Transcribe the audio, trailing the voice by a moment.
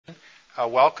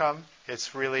welcome.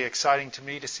 It's really exciting to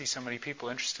me to see so many people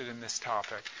interested in this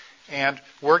topic. And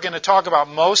we're going to talk about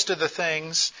most of the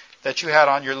things that you had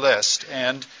on your list.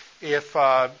 And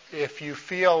if you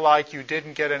feel like you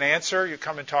didn't get an answer, you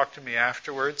come and talk to me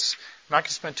afterwards. I'm not going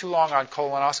to spend too long on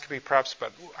colonoscopy perhaps,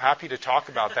 but happy to talk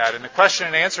about that in the question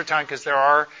and answer time because there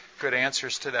are good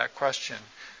answers to that question.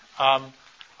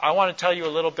 I want to tell you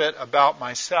a little bit about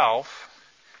myself,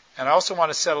 and I also want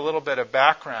to set a little bit of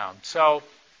background. So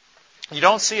you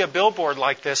don't see a billboard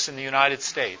like this in the United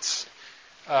States.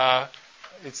 The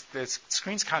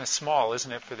screen's kind of small,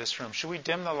 isn't it, for this room? Should we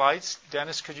dim the lights?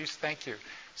 Dennis, could you? Thank you.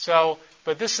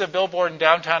 But this is a billboard in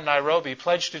downtown Nairobi.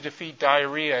 Pledge to defeat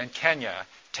diarrhea in Kenya.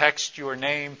 Text your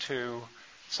name to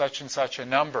such and such a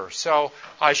number. So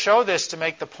I show this to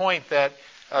make the point that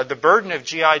the burden of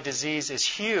GI disease is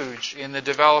huge in the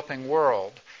developing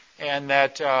world, and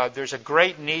that there's a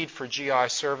great need for GI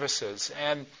services.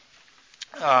 And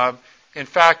in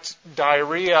fact,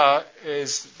 diarrhea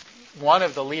is one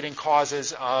of the leading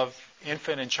causes of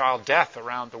infant and child death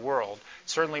around the world.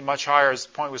 Certainly much higher, as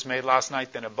the point was made last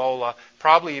night, than Ebola,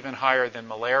 probably even higher than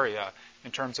malaria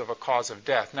in terms of a cause of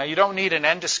death. Now, you don't need an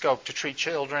endoscope to treat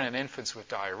children and infants with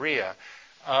diarrhea,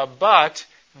 but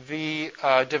the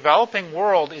developing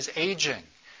world is aging.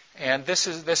 And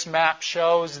this map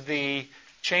shows the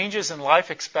changes in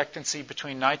life expectancy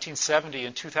between 1970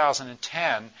 and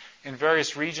 2010 in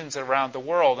various regions around the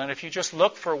world. And if you just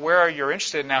look for where you're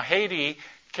interested, now Haiti,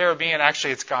 Caribbean,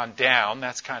 actually it's gone down.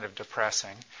 That's kind of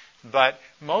depressing. But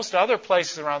most other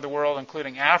places around the world,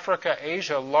 including Africa,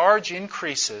 Asia, large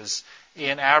increases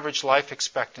in average life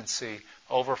expectancy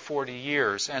over 40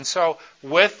 years. And so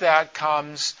with that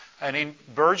comes an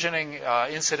burgeoning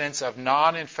incidence of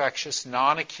non-infectious,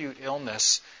 non-acute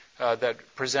illness that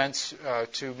presents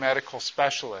to medical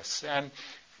specialists. And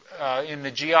in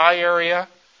the GI area,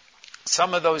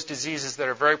 some of those diseases that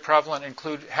are very prevalent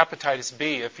include hepatitis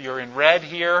B. If you're in red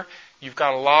here, you've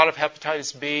got a lot of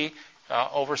hepatitis B,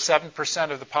 over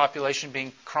 7% of the population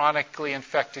being chronically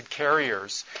infected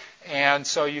carriers. And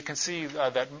so you can see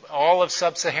that all of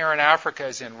sub-Saharan Africa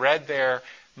is in red there,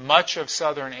 much of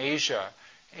southern Asia.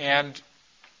 And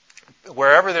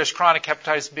wherever there's chronic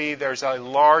hepatitis B, there's a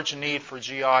large need for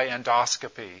GI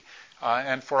endoscopy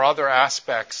and for other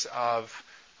aspects of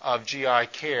GI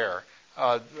care.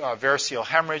 Variceal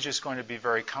hemorrhage is going to be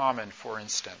very common, for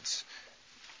instance.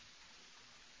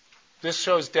 This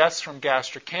shows deaths from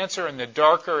gastric cancer, and the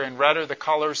darker and redder the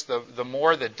colors, the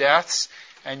more the deaths.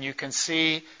 And you can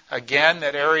see, again,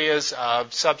 that areas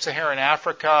of sub-Saharan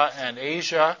Africa and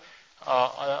Asia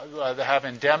that have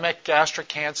endemic gastric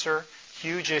cancer,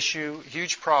 huge issue,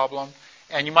 huge problem.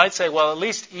 And you might say, well, at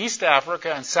least East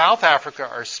Africa and South Africa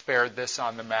are spared this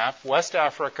on the map. West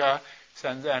Africa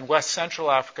and West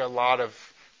Central Africa, a lot of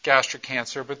gastric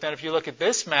cancer. But then if you look at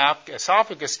this map,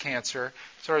 esophagus cancer,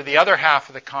 sort of the other half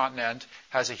of the continent,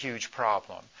 has a huge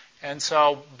problem. And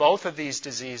so both of these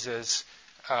diseases,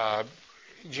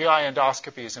 GI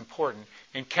endoscopy is important.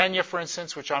 In Kenya, for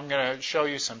instance, which I'm going to show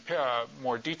you some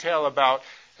more detail about,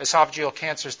 esophageal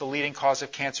cancer is the leading cause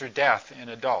of cancer death in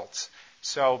adults.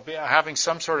 So having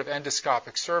some sort of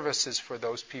endoscopic services for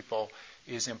those people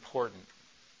is important.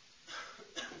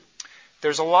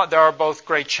 There are both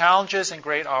great challenges and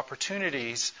great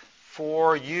opportunities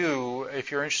for you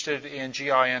if you're interested in GI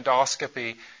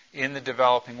endoscopy in the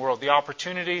developing world. The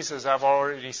opportunities, as I've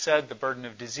already said, the burden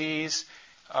of disease.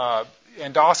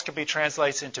 Endoscopy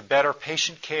translates into better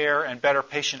patient care and better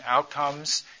patient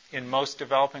outcomes in most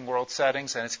developing world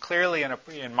settings, and it's clearly,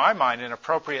 in my mind, an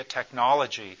appropriate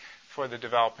technology for the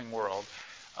developing world.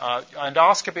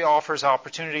 Endoscopy offers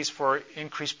opportunities for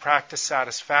increased practice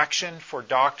satisfaction for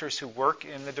doctors who work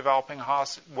in the developing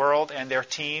world and their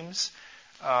teams.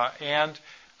 And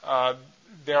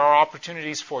there are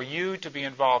opportunities for you to be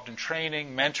involved in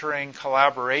training, mentoring,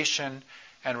 collaboration,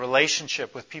 and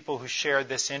relationship with people who share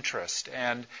this interest.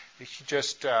 And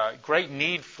just great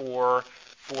need for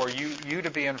you to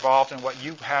be involved in what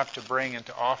you have to bring and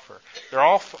to offer. There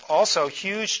are also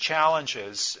huge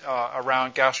challenges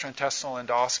around gastrointestinal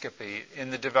endoscopy in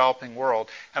the developing world,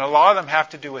 and a lot of them have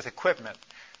to do with equipment.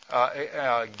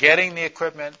 Getting the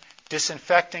equipment,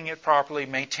 disinfecting it properly,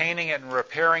 maintaining it and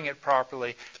repairing it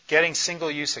properly, getting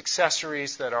single-use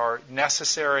accessories that are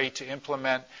necessary to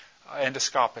implement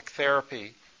endoscopic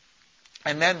therapy.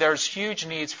 And then there's huge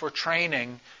needs for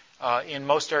training in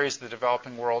most areas of the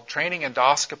developing world, training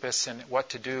endoscopists in what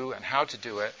to do and how to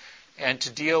do it, and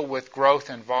to deal with growth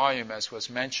and volume, as was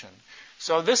mentioned.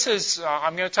 So this is,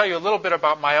 I'm going to tell you a little bit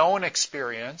about my own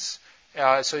experience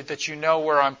so that you know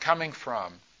where I'm coming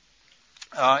from.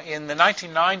 In the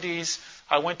 1990s,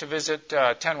 I went to visit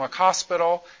Tenwek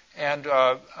Hospital and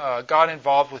got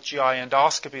involved with GI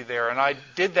endoscopy there. And I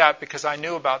did that because I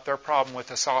knew about their problem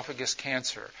with esophagus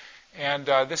cancer. And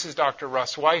this is Dr.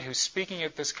 Russ White, who's speaking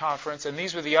at this conference. And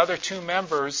these were the other two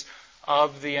members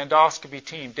of the endoscopy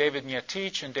team, David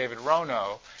Nyatich and David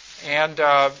Rono. And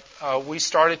we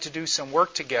started to do some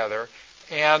work together.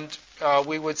 And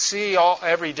we would see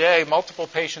every day multiple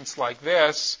patients like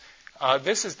this.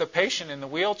 This is the patient in the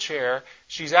wheelchair.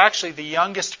 She's actually the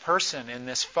youngest person in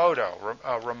this photo,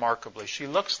 remarkably. She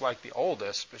looks like the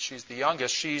oldest, but she's the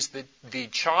youngest. She's the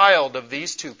child of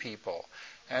these two people.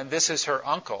 And this is her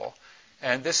uncle.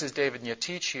 And this is David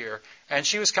Nyatich here. And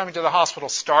she was coming to the hospital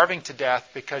starving to death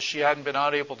because she hadn't been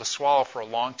unable to swallow for a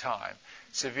long time,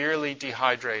 severely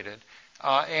dehydrated.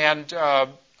 The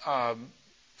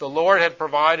Lord had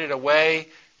provided a way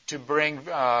to bring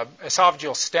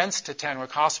esophageal stents to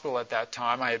Tenwek Hospital at that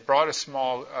time. I had brought a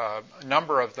small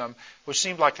number of them, which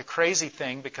seemed like a crazy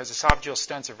thing because esophageal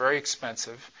stents are very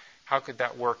expensive. How could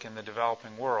that work in the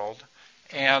developing world?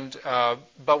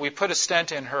 But we put a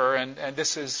stent in her, and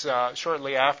this is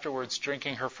shortly afterwards,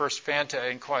 drinking her first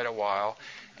Fanta in quite a while.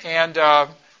 And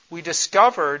we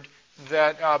discovered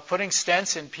that putting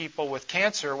stents in people with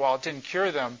cancer, while it didn't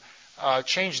cure them,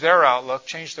 changed their outlook,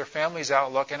 changed their family's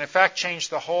outlook, and in fact changed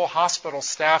the whole hospital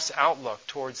staff's outlook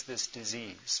towards this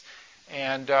disease.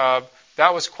 And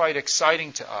that was quite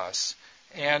exciting to us.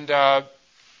 And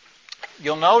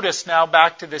you'll notice now,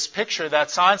 back to this picture,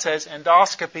 that sign says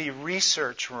Endoscopy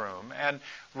Research Room. And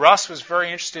Russ was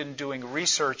very interested in doing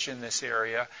research in this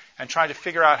area and trying to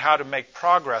figure out how to make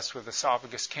progress with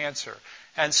esophagus cancer.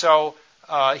 And so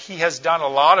he has done a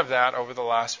lot of that over the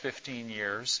last 15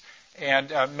 years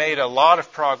and made a lot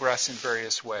of progress in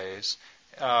various ways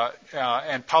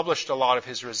and published a lot of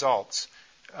his results.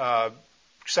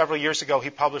 Several years ago, he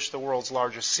published the world's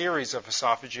largest series of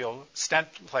esophageal stent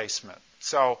placement.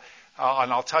 So,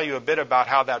 and I'll tell you a bit about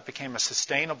how that became a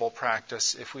sustainable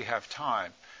practice if we have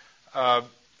time.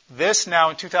 This now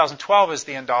in 2012 is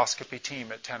the endoscopy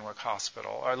team at Tenwek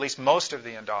Hospital, or at least most of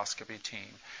the endoscopy team.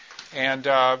 And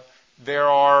there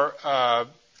are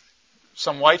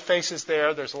some white faces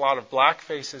there. There's a lot of black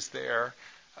faces there.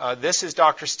 This is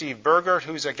Dr. Steve Burgert,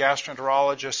 who's a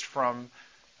gastroenterologist from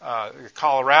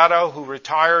Colorado, who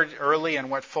retired early and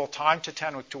went full-time to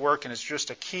Tenwek to work and is just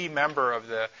a key member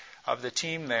of the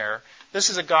team there. This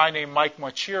is a guy named Mike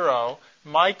Mochiro.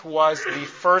 Mike was the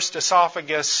first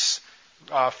esophagus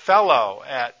fellow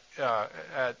at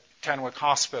Tenwek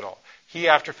Hospital. He,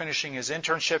 after finishing his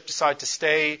internship, decided to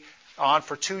stay on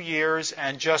for 2 years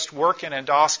and just work in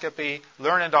endoscopy,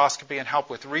 learn endoscopy, and help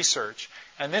with research.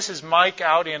 And this is Mike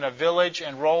out in a village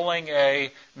enrolling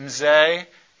a mzee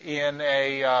in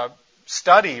a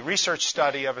research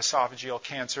study of esophageal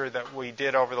cancer that we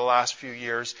did over the last few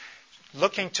years,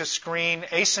 looking to screen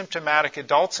asymptomatic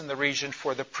adults in the region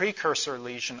for the precursor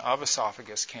lesion of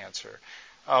esophagus cancer,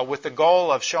 with the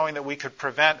goal of showing that we could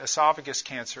prevent esophagus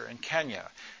cancer in Kenya.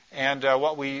 And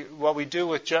what we do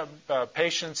with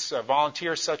patients,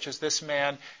 volunteers such as this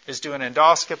man, is do an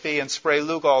endoscopy and spray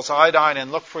Lugol's iodine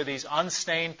and look for these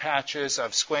unstained patches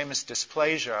of squamous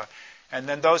dysplasia. And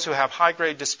then those who have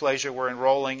high-grade dysplasia, we're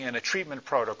enrolling in a treatment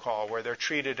protocol where they're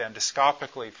treated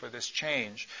endoscopically for this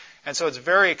change. And so it's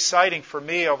very exciting for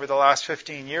me over the last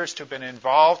 15 years to have been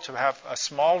involved, to have a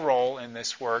small role in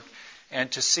this work, and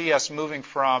to see us moving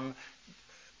from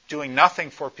doing nothing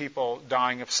for people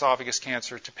dying of esophagus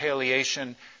cancer to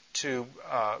palliation to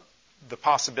the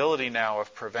possibility now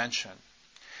of prevention.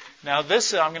 Now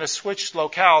this, I'm going to switch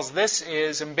locales. This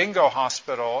is Mbingo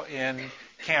Hospital in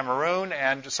Cameroon,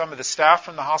 and some of the staff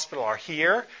from the hospital are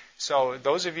here. So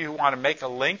those of you who want to make a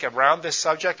link around this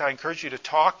subject, I encourage you to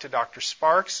talk to Dr.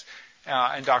 Sparks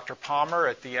and Dr. Palmer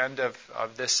at the end of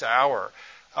this hour.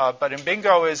 But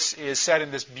Mbingo is set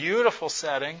in this beautiful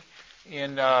setting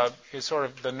in sort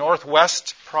of the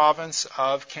northwest province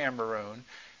of Cameroon.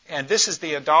 And this is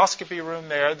the endoscopy room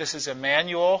there. This is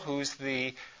Emmanuel, who's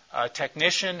the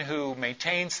technician who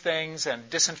maintains things and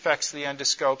disinfects the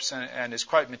endoscopes and is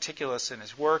quite meticulous in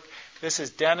his work. This is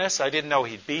Dennis. I didn't know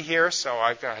he'd be here, so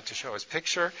I had to show his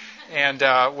picture. And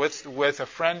with a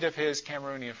friend of his,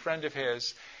 Cameroonian friend of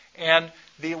his. And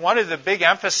one of the big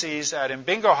emphases at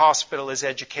Mbingo Hospital is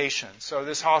education. So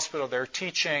this hospital, they're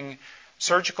teaching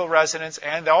surgical residents,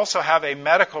 and they also have a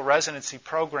medical residency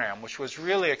program, which was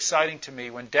really exciting to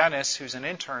me when Dennis, who's an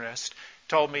internist,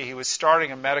 told me he was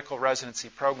starting a medical residency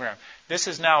program. This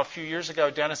is now a few years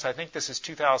ago, Dennis. I think this is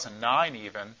 2009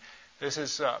 even. This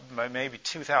is maybe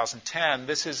 2010.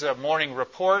 This is a morning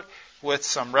report with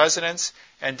some residents.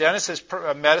 And Dennis's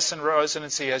medicine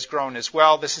residency has grown as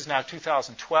well. This is now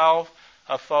 2012,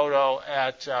 a photo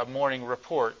at Morning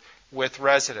Report with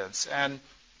residents. And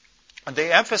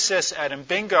the emphasis at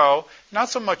Mbingo, not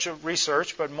so much of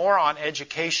research, but more on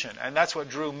education. And that's what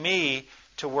drew me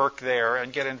to work there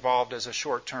and get involved as a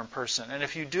short-term person. And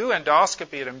if you do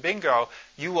endoscopy at Mbingo,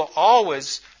 you will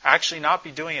always actually not be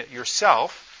doing it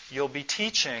yourself. You'll be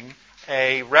teaching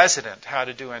a resident how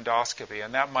to do endoscopy.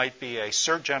 And that might be a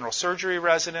general surgery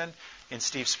resident in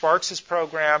Steve Sparks'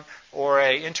 program or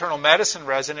an internal medicine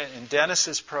resident in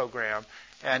Dennis's program.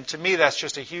 And to me, that's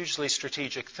just a hugely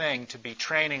strategic thing, to be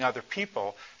training other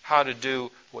people how to do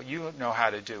what you know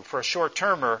how to do. For a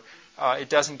short-termer, it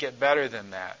doesn't get better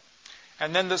than that.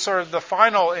 And then the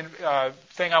final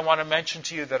thing I want to mention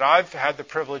to you that I've had the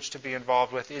privilege to be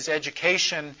involved with is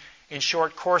education in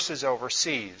short courses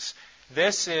overseas.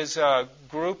 This is a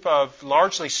group of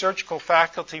largely surgical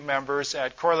faculty members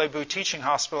at Korle-Bu Teaching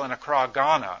Hospital in Accra,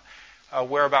 Ghana,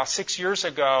 where about 6 years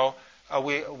ago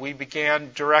we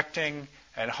began directing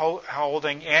and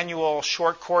holding annual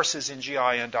short courses in GI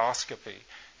endoscopy.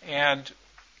 And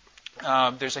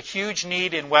there's a huge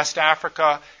need in West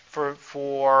Africa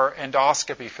for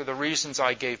endoscopy for the reasons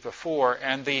I gave before.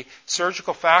 And the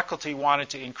surgical faculty wanted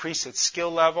to increase its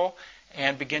skill level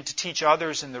and begin to teach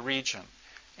others in the region.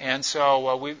 And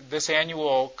so this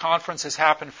annual conference has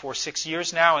happened for 6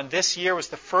 years now. And this year was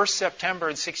the first September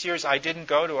in 6 years I didn't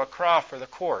go to Accra for the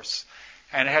course.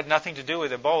 And it had nothing to do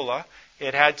with Ebola.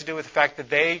 It had to do with the fact that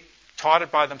they taught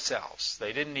it by themselves.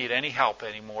 They didn't need any help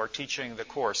anymore teaching the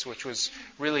course, which was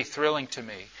really thrilling to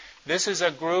me. This is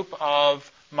a group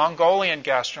of Mongolian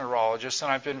gastroenterologists,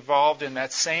 and I've been involved in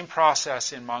that same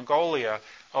process in Mongolia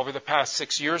over the past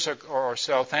 6 years or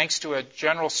so, thanks to a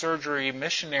general surgery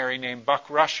missionary named Buck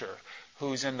Rusher,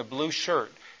 who's in the blue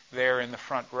shirt there in the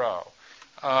front row.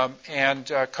 I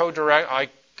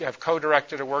have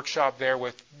co-directed a workshop there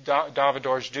with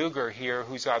Davidorj Duger here,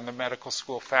 who's on the medical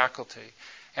school faculty.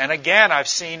 And again, I've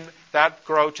seen that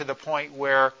grow to the point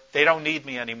where they don't need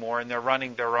me anymore, and they're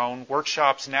running their own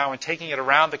workshops now and taking it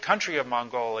around the country of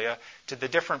Mongolia to the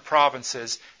different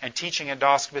provinces and teaching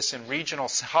endoscopists in regional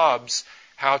hubs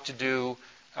how to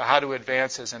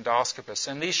advance as endoscopists.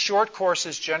 And these short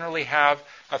courses generally have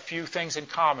a few things in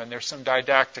common. There's some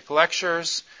didactic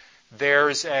lectures.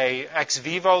 There's a ex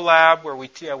vivo lab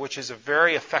which is a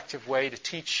very effective way to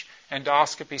teach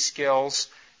endoscopy skills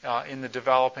in the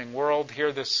developing world.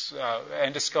 Here, this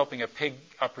endoscoping a pig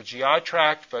upper GI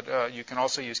tract, but you can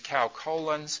also use cow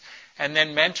colons. And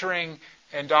then mentoring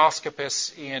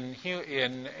endoscopists in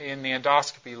the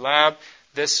endoscopy lab.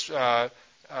 This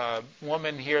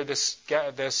woman here, this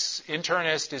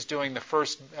internist, is doing the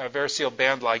first variceal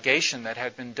band ligation that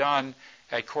had been done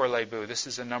at Korle-Bu. This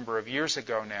is a number of years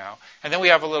ago now. And then we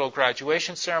have a little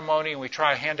graduation ceremony, and we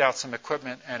try to hand out some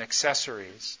equipment and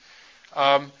accessories.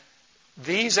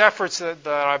 These efforts that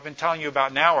I've been telling you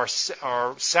about now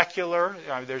are secular.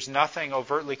 There's nothing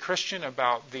overtly Christian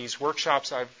about these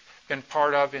workshops I've been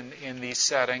part of in these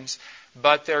settings,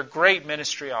 but they're great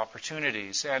ministry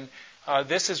opportunities. And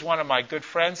this is one of my good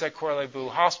friends at Korle-Bu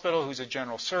Hospital, who's a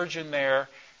general surgeon there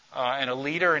and a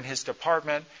leader in his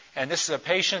department. And this is a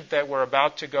patient that we're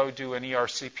about to go do an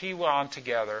ERCP on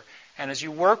together. And as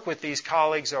you work with these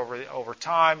colleagues over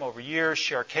time, over years,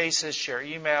 share cases, share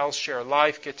emails, share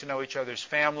life, get to know each other's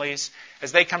families,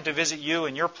 as they come to visit you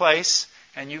in your place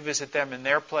and you visit them in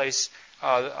their place,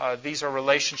 these are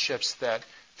relationships that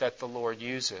the Lord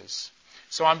uses.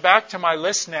 So I'm back to my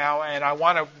list now, and I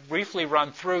want to briefly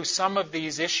run through some of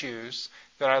these issues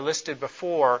that I listed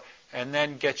before and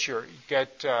then get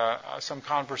some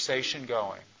conversation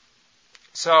going.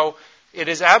 So it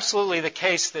is absolutely the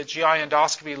case that GI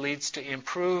endoscopy leads to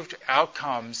improved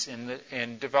outcomes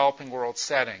in developing world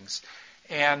settings.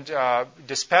 And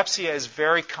dyspepsia is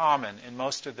very common in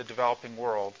most of the developing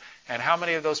world. And how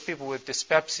many of those people with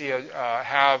dyspepsia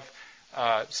have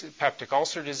peptic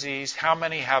ulcer disease? How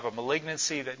many have a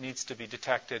malignancy that needs to be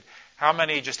detected? How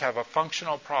many just have a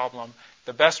functional problem?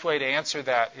 The best way to answer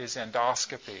that is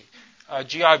endoscopy.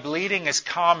 GI bleeding is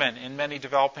common in many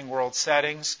developing world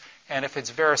settings, and if it's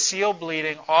variceal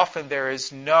bleeding, often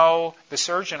the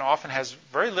surgeon often has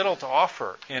very little to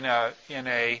offer in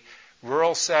a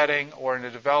rural setting or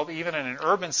even in an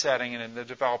urban setting and in the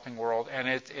developing world. And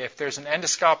if there's an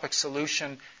endoscopic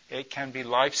solution, it can be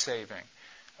life-saving.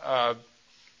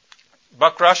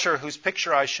 Buck Rusher, whose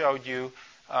picture I showed you,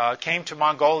 came to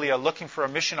Mongolia looking for a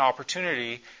mission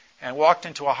opportunity and walked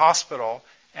into a hospital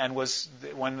and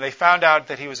when they found out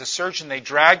that he was a surgeon, they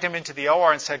dragged him into the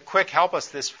OR and said, "Quick, help us!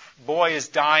 This boy is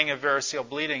dying of variceal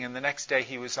bleeding." And the next day,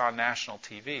 he was on national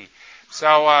TV.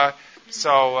 So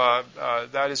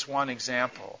that is one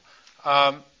example.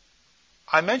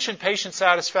 I mentioned patient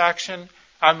satisfaction.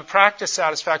 Practice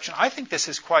satisfaction. I think this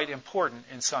is quite important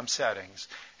in some settings,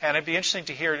 and it'd be interesting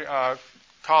to hear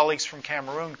colleagues from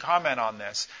Cameroon comment on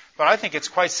this. But I think it's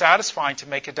quite satisfying to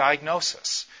make a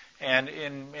diagnosis. And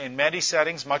in many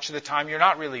settings, much of the time, you're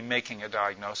not really making a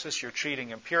diagnosis. You're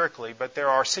treating empirically. But there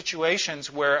are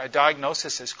situations where a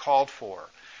diagnosis is called for.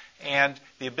 And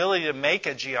the ability to make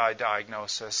a GI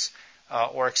diagnosis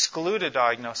or exclude a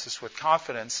diagnosis with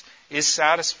confidence is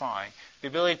satisfying. The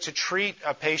ability to treat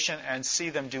a patient and see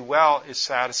them do well is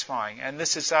satisfying. And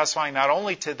this is satisfying not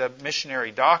only to the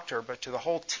missionary doctor, but to the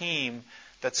whole team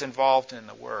that's involved in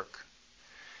the work.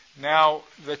 Now,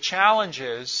 the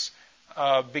challenges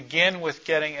begin with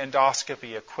getting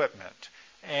endoscopy equipment.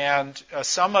 And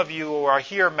some of you who are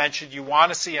here mentioned you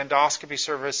want to see endoscopy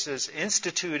services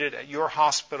instituted at your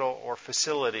hospital or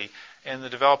facility in the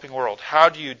developing world. How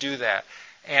do you do that?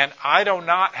 And I do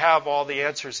not have all the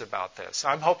answers about this.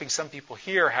 I'm hoping some people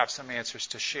here have some answers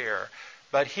to share.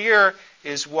 But here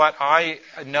is what I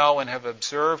know and have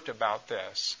observed about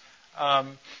this.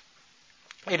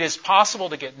 It is possible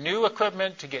to get new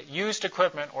equipment, to get used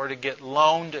equipment, or to get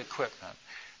loaned equipment.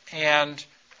 And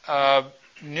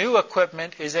new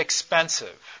equipment is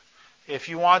expensive. If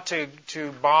you want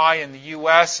to buy in the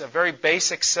U.S. a very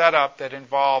basic setup that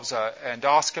involves an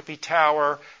endoscopy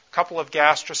tower, a couple of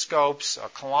gastroscopes, a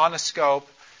colonoscope,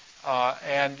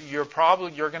 and you're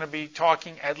going to be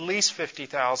talking at least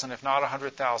 $50,000, if not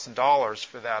 $100,000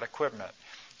 for that equipment.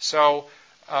 So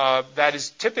that is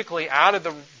typically out of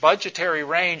the budgetary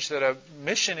range that a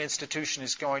mission institution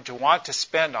is going to want to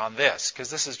spend on this, because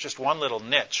this is just one little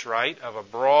niche, right, of a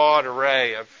broad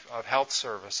array of health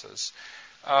services.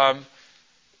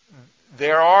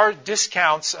 There are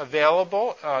discounts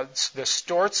available. The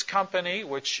Storz company,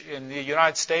 which in the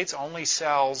United States only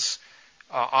sells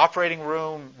operating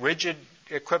room rigid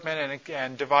equipment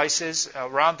and devices,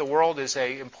 around the world is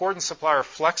an important supplier of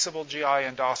flexible GI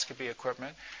endoscopy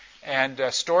equipment. And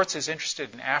Storz is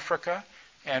interested in Africa.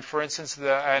 And for instance,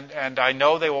 and I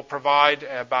know they will provide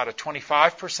about a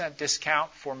 25%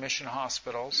 discount for mission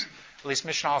hospitals, at least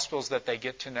mission hospitals that they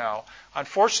get to know.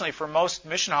 Unfortunately, for most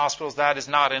mission hospitals, that is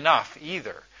not enough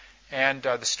either. And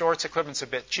the Storz equipment's a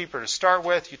bit cheaper to start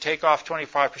with. You take off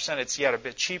 25%, it's yet a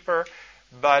bit cheaper.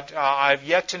 But I've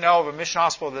yet to know of a mission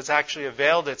hospital that's actually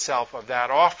availed itself of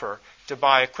that offer to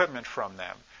buy equipment from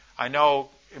them. I know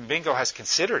Mbingo has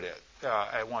considered it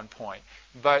at one point.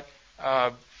 But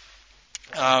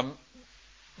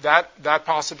that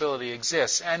possibility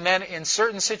exists. And then in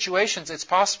certain situations, it's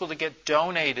possible to get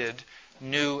donated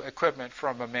new equipment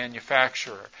from a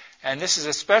manufacturer. And this is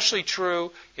especially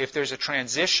true if there's a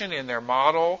transition in their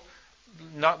model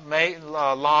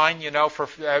line. For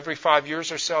every 5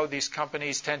 years or so, these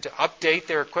companies tend to update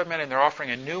their equipment, and they're offering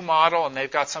a new model, and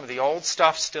they've got some of the old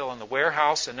stuff still in the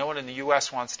warehouse, and no one in the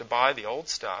U.S. wants to buy the old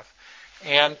stuff.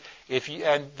 And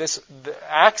the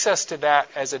access to that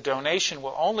as a donation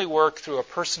will only work through a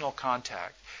personal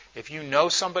contact. If you know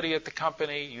somebody at the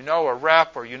company, you know a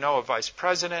rep, or you know a vice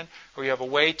president, or you have a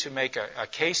way to make a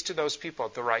case to those people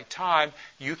at the right time,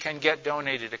 you can get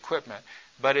donated equipment.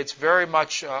 But it's very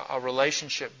much a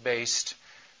relationship-based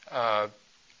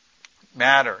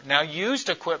matter. Now, used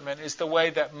equipment is the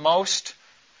way that most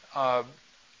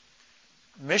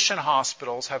mission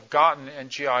hospitals have gotten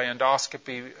GI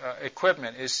endoscopy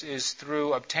equipment is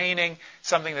through obtaining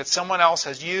something that someone else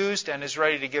has used and is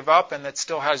ready to give up and that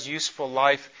still has useful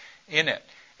life in it.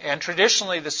 And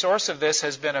traditionally, the source of this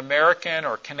has been American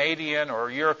or Canadian or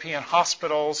European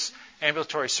hospitals,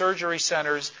 ambulatory surgery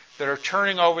centers that are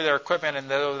turning over their equipment, and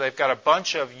they've got a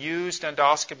bunch of used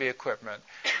endoscopy equipment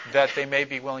that they may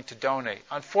be willing to donate.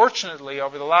 Unfortunately,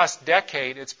 over the last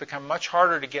decade, it's become much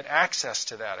harder to get access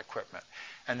to that equipment.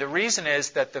 And the reason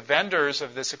is that the vendors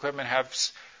of this equipment have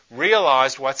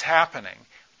realized what's happening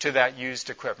to that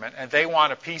used equipment, and they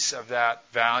want a piece of that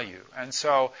value. And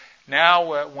so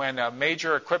now when a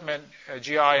major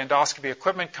GI endoscopy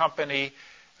equipment company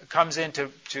comes in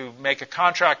to make a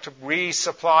contract to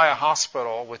resupply a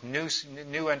hospital with new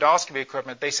endoscopy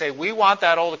equipment, they say, we want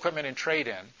that old equipment in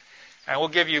trade-in, and we'll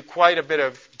give you quite a bit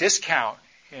of discount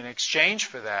in exchange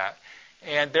for that.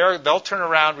 And they'll turn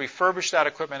around, refurbish that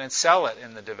equipment, and sell it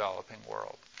in the developing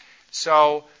world.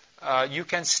 So you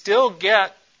can still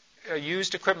get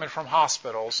used equipment from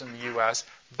hospitals in the U.S.,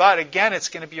 but again, it's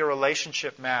going to be a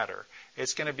relationship matter.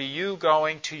 It's going to be you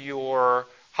going to your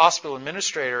hospital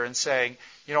administrator and saying,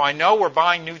 I know we're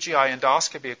buying new GI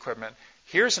endoscopy equipment.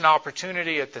 Here's an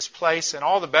opportunity at this place, and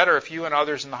all the better if you and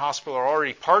others in the hospital are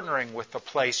already partnering with the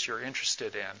place you're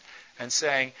interested in and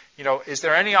saying, is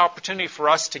there any opportunity for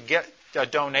us to get a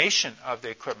donation of the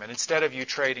equipment instead of you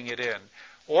trading it in?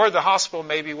 Or the hospital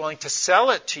may be willing to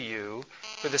sell it to you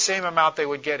for the same amount they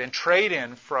would get in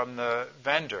trade-in from the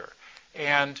vendor.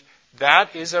 And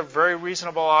that is a very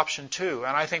reasonable option, too.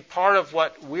 And I think part of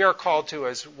what we are called to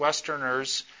as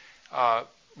Westerners,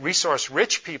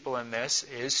 resource-rich people in this,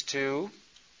 is to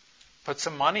put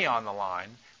some money on the line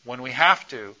when we have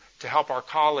to help our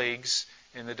colleagues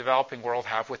in the developing world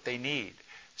have what they need.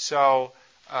 So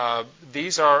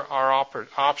these are our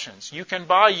options. You can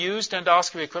buy used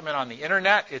endoscopy equipment on the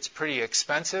Internet. It's pretty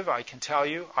expensive, I can tell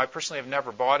you. I personally have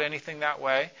never bought anything that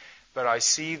way, but I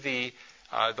see the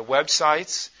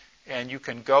websites, and you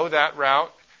can go that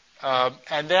route.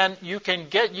 And then you can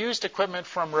get used equipment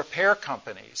from repair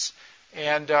companies.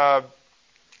 And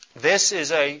this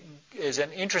is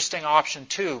an interesting option,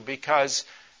 too, because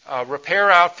repair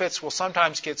outfits will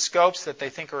sometimes get scopes that they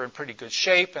think are in pretty good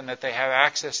shape and that they have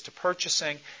access to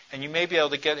purchasing, and you may be able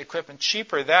to get equipment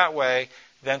cheaper that way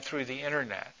than through the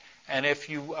Internet. And if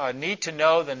you need to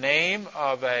know the name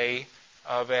of a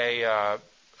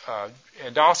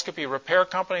endoscopy repair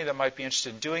company that might be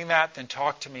interested in doing that, then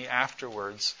talk to me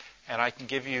afterwards, and I can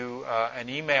give you an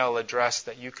email address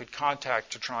that you could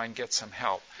contact to try and get some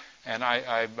help. And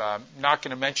I'm not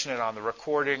going to mention it on the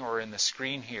recording or in the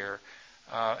screen here.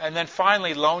 And then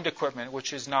finally, loaned equipment,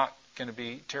 which is not going to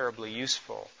be terribly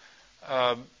useful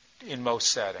in most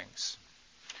settings.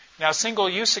 Now,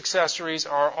 single-use accessories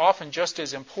are often just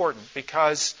as important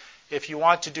because if you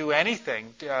want to do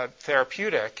anything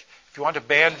therapeutic, if you want to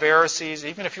ban varices,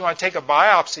 even if you want to take a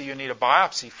biopsy, you need a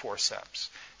biopsy forceps.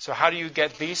 So how do you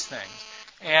get these things?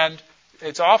 And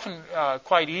it's often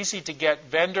quite easy to get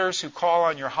vendors who call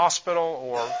on your hospital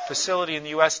or facility in the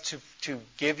U.S. to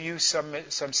give you some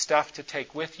stuff to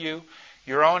take with you.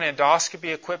 Your own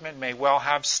endoscopy equipment may well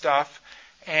have stuff.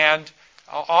 And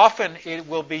often it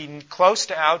will be close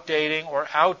to outdating or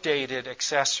outdated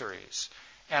accessories.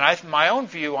 And my own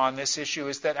view on this issue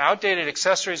is that outdated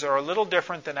accessories are a little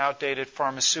different than outdated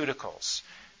pharmaceuticals.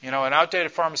 In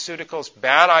outdated pharmaceuticals,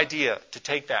 bad idea to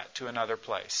take that to another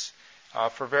place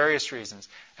for various reasons.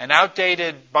 An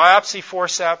outdated biopsy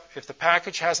forceps, if the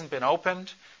package hasn't been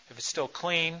opened, if it's still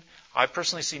clean, I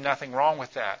personally see nothing wrong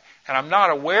with that. And I'm not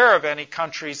aware of any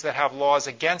countries that have laws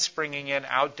against bringing in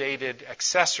outdated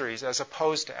accessories as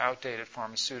opposed to outdated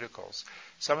pharmaceuticals.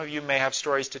 Some of you may have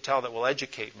stories to tell that will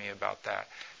educate me about that.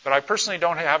 But I personally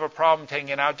don't have a problem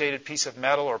taking an outdated piece of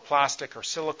metal or plastic or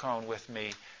silicone with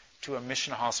me to a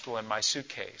mission hospital in my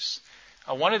suitcase.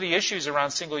 One of the issues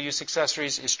around single-use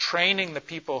accessories is training the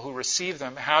people who receive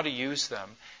them how to use them.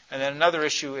 And then another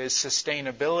issue is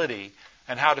sustainability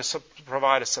and how to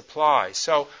provide a supply.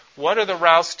 So what are the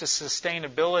routes to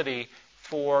sustainability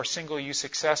for single-use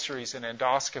accessories in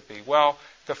endoscopy? Well,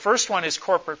 the first one is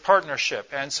corporate partnership.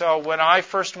 And so when I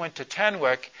first went to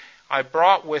Tenwick, I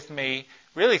brought with me,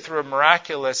 really through a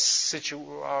miraculous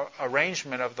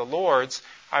arrangement of the Lord's,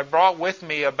 I brought with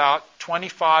me about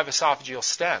 25 esophageal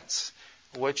stents,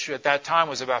 which at that time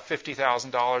was about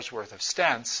 $50,000 worth of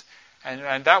stents.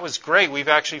 And that was great. We've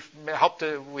actually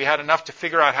we had enough to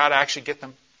figure out how to actually get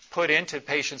them put into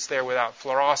patients there without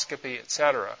fluoroscopy,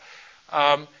 etc.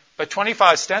 But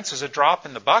 25 stents was a drop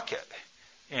in the bucket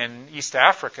in East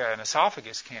Africa and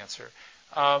esophagus cancer.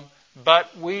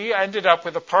 But we ended up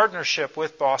with a partnership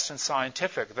with Boston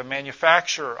Scientific, the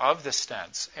manufacturer of the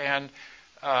stents. And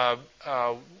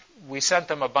we sent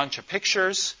them a bunch of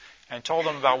pictures and told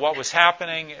them about what was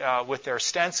happening with their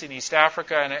stents in East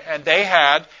Africa. And they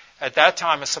had, at that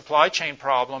time, a supply chain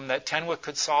problem that Tenwick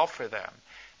could solve for them.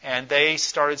 And they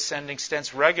started sending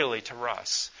stents regularly to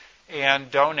Russ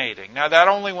and donating. Now, that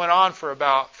only went on for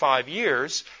about 5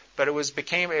 years, but it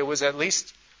was at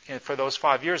least for those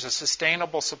 5 years a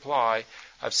sustainable supply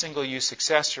of single-use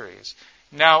accessories.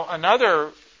 Now,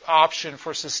 another option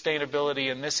for sustainability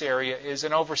in this area is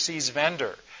an overseas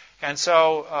vendor. And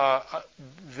so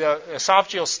the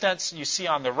esophageal stents you see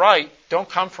on the right don't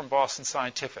come from Boston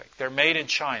Scientific. They're made in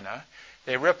China.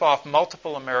 They rip off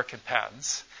multiple American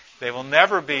patents. They will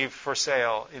never be for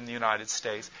sale in the United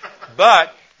States.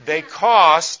 But they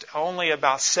cost only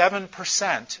about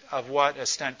 7% of what a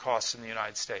stent costs in the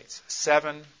United States.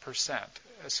 7%.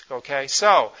 Okay?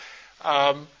 So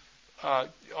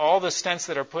all the stents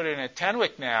that are put in at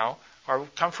Tenwick now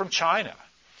come from China.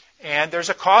 And there's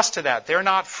a cost to that. They're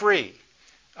not free.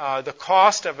 The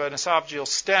cost of an esophageal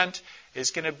stent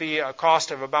is going to be a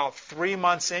cost of about 3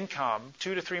 months' income,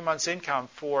 2 to 3 months' income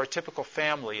for a typical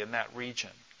family in that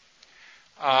region.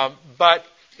 But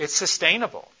it's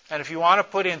sustainable. And if you want to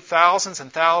put in thousands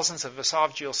and thousands of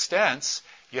esophageal stents,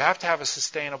 you have to have a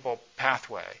sustainable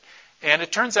pathway. And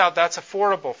it turns out that's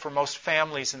affordable for most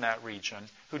families in that region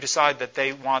who decide that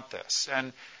they want this.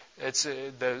 And it's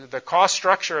the cost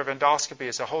structure of endoscopy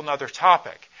is a whole other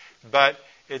topic. But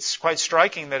it's quite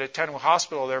striking that at Tenwell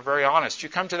Hospital, they're very honest. You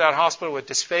come to that hospital with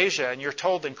dysphagia, and you're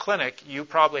told in clinic you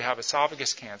probably have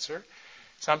esophagus cancer.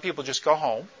 Some people just go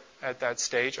home at that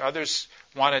stage. Others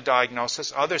want a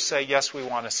diagnosis. Others say, yes, we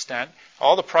want a stent.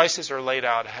 All the prices are laid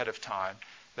out ahead of time.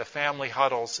 The family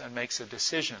huddles and makes a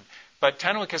decision. But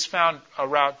Tenwell has found a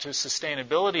route to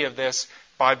sustainability of this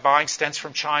by buying stents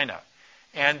from China.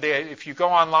 And if you go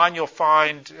online, you'll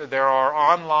find there are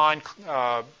online,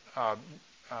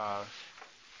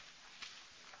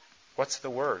 what's the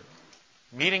word?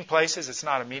 Meeting places. It's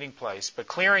not a meeting place, but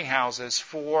clearinghouses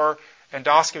for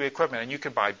endoscopy equipment. And you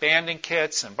can buy banding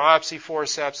kits and biopsy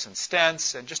forceps and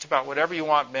stents and just about whatever you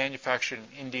want manufactured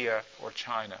in India or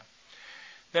China.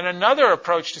 Then another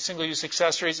approach to single-use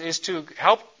accessories is to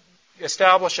help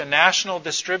establish a national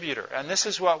distributor. And this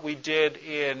is what we did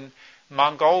in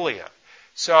Mongolia.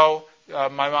 So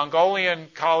my Mongolian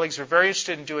colleagues were very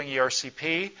interested in doing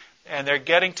ERCP, and they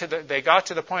got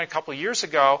to the point a couple of years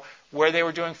ago where they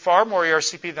were doing far more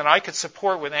ERCP than I could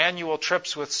support with annual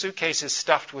trips with suitcases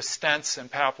stuffed with stents and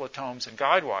papillotomes and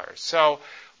guide wires. So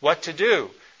what to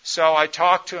do? So I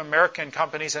talked to American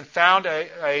companies and found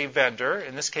a vendor,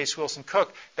 in this case Wilson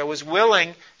Cook, that was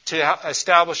willing to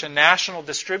establish a national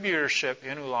distributorship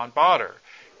in Ulaanbaatar.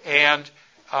 And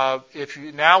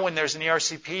now when there's an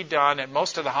ERCP done at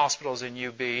most of the hospitals in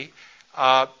UB,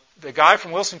 the guy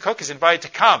from Wilson Cook is invited to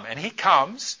come. And he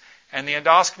comes, and the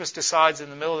endoscopist decides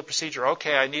in the middle of the procedure,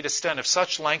 okay, I need a stent of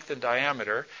such length and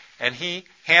diameter, and he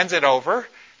hands it over,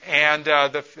 and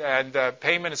the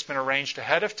payment has been arranged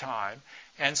ahead of time.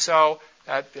 And so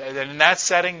in that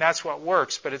setting, that's what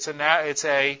works. But it's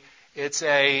a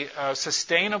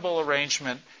sustainable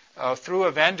arrangement through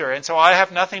a vendor. And so I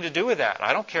have nothing to do with that.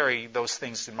 I don't carry those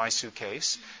things in my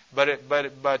suitcase. But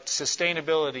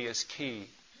sustainability is key.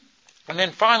 And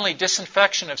then finally,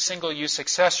 disinfection of single-use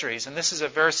accessories. And this is a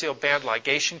variceal band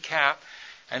ligation cap.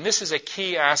 And this is a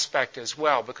key aspect as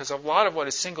well, because a lot of what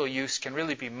is single-use can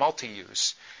really be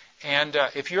multi-use. And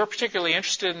if you're particularly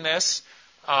interested in this,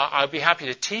 I'll be happy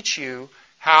to teach you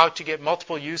how to get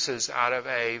multiple uses out of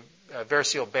a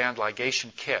variceal band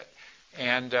ligation kit.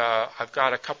 And I've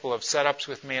got a couple of setups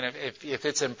with me. And if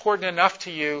it's important enough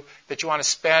to you that you want to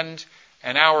spend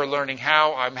an hour learning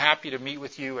how, I'm happy to meet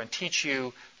with you and teach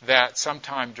you that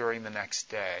sometime during the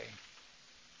next day.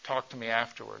 Talk to me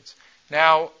afterwards.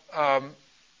 Now,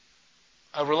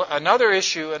 another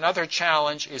issue, another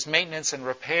challenge is maintenance and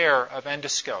repair of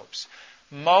endoscopes.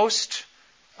 Most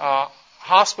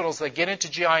hospitals that get into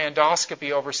GI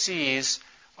endoscopy overseas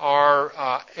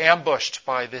are ambushed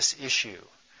by this issue.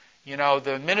 You know,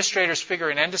 the administrators figure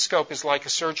an endoscope is like a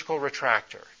surgical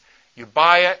retractor. You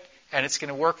buy it, and it's going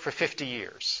to work for 50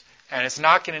 years. And it's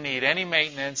not going to need any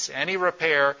maintenance, any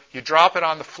repair. You drop it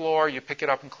on the floor, you pick it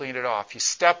up and clean it off. You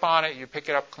step on it, you pick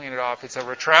it up, clean it off. It's a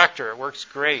retractor. It works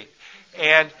great.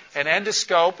 And an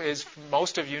endoscope, as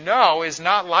most of you know, is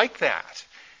not like that.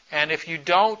 And if you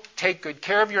don't take good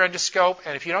care of your endoscope,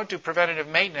 and if you don't do preventative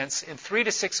maintenance, in 3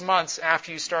 to 6 months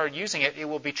after you start using it, it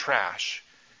will be trash.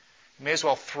 You may as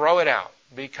well throw it out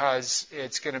because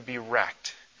it's going to be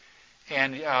wrecked.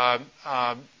 And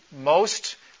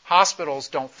most hospitals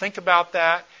don't think about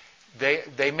that.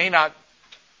 They may not,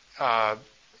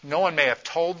 no one may have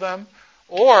told them.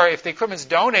 Or if the equipment's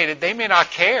donated, they may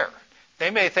not care.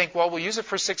 They may think, well, we'll use it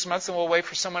for 6 months and we'll wait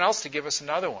for someone else to give us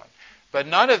another one. But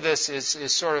none of this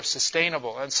is sort of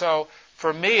sustainable. And so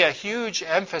for me, a huge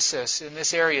emphasis in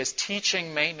this area is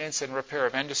teaching maintenance and repair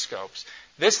of endoscopes.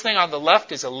 This thing on the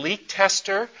left is a leak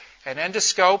tester. An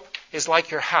endoscope is like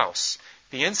your house.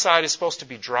 The inside is supposed to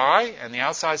be dry and the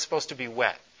outside is supposed to be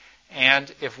wet.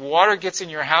 And if water gets in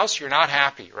your house, you're not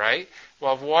happy, right?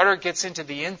 Well, if water gets into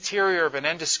the interior of an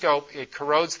endoscope, it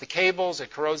corrodes the cables,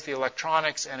 it corrodes the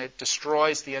electronics, and it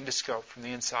destroys the endoscope from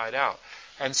the inside out.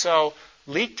 And so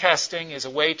leak testing is a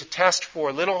way to test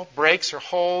for little breaks or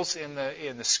holes in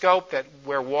the scope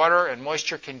where water and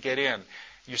moisture can get in.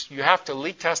 You have to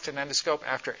leak test an endoscope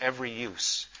after every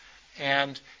use.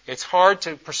 And it's hard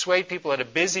to persuade people at a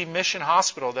busy mission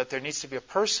hospital that there needs to be a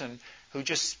person who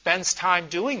just spends time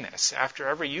doing this after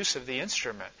every use of the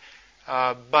instrument.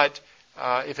 But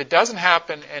if it doesn't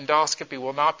happen, endoscopy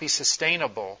will not be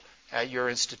sustainable at your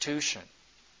institution.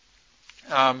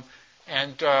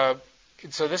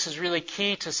 so this is really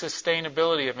key to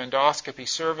sustainability of endoscopy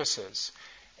services.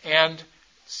 And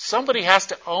somebody has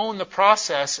to own the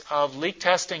process of leak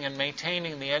testing and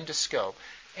maintaining the endoscope.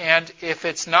 And if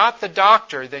it's not the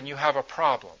doctor, then you have a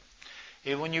problem.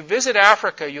 When you visit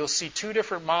Africa, you'll see two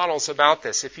different models about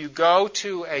this. If you go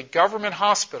to a government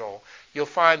hospital, you'll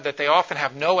find that they often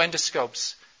have no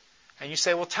endoscopes. And you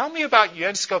say, well, tell me about your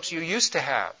endoscopes you used to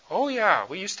have. Oh, yeah,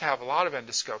 we used to have a lot of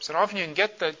endoscopes. And often you can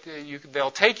get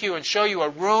they'll take you and show you a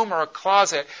room or a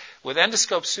closet with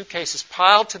endoscope suitcases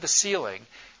piled to the ceiling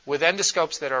with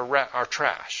endoscopes that are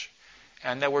trash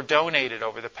and that were donated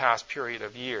over the past period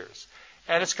of years.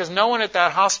 And it's because no one at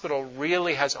that hospital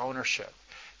really has ownership.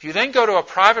 If you then go to a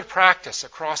private practice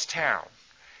across town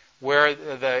where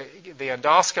the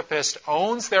endoscopist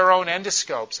owns their own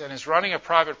endoscopes and is running a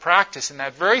private practice in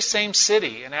that very same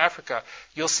city in Africa,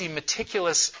 you'll see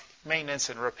meticulous maintenance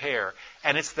and repair.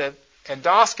 And it's the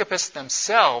endoscopist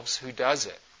themselves who does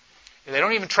it. They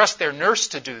don't even trust their nurse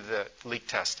to do the leak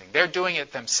testing. They're doing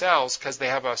it themselves because they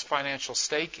have a financial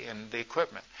stake in the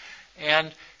equipment.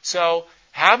 And so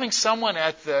having someone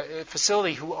at the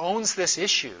facility who owns this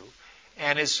issue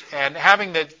and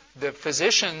having the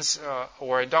physicians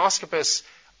or endoscopists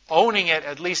owning it,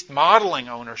 at least modeling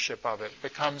ownership of it,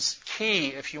 becomes key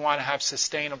if you want to have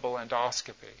sustainable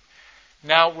endoscopy.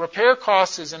 Now, repair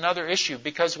costs is another issue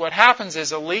because what happens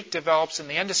is a leak develops in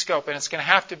the endoscope and it's going to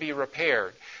have to be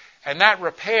repaired. And that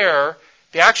repair,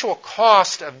 the actual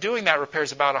cost of doing that repair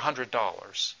is about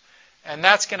 $100. And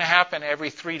that's going to happen every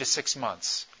 3 to 6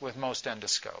 months with most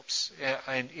endoscopes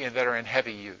that are in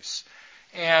heavy use.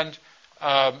 And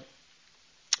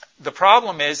the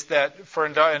problem is that for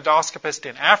endoscopists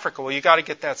in Africa, well, you've got to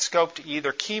get that scope to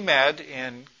either KeyMed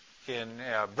in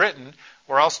Britain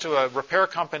or else to a repair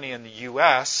company in the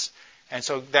U.S., and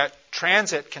so that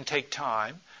transit can take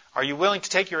time. Are you willing to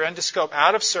take your endoscope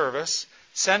out of service,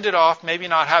 send it off, maybe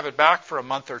not have it back for a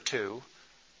month or two,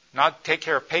 not take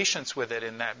care of patients with it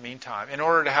in that meantime in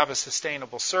order to have a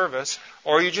sustainable service,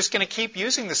 or are you just going to keep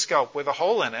using the scope with a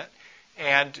hole in it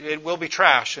and it will be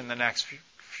trash in the next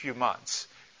few months?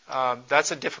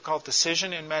 That's a difficult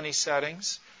decision in many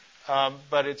settings,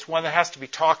 but it's one that has to be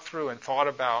talked through and thought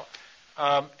about.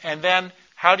 And then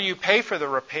how do you pay for the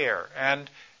repair? And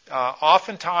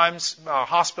oftentimes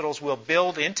hospitals will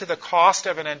build into the cost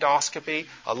of an endoscopy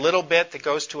a little bit that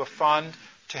goes to a fund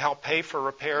to help pay for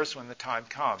repairs when the time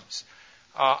comes.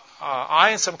 I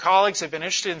and some colleagues have been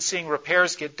interested in seeing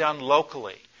repairs get done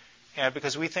locally, and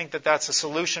because we think that that's a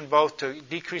solution both to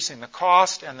decreasing the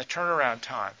cost and the turnaround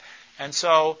time. And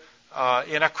so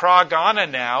in Accra, Ghana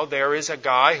now, there is a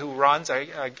guy who runs, a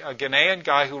Ghanaian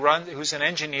guy who's an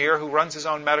engineer who runs his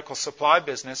own medical supply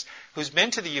business, who's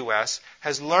been to the U.S.,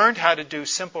 has learned how to do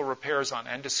simple repairs on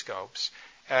endoscopes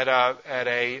at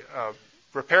a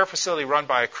repair facility run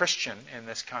by a Christian in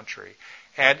this country,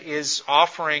 and is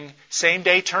offering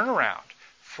same-day turnaround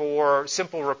for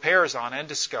simple repairs on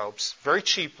endoscopes very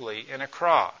cheaply in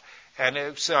Accra. And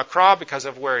it's Accra, because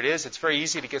of where it is, it's very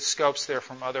easy to get scopes there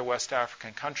from other West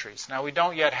African countries. Now, we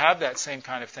don't yet have that same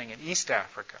kind of thing in East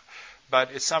Africa,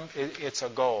 but it's a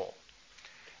goal.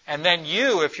 And then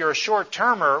if you're a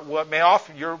short-termer,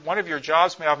 one of your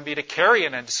jobs may often be to carry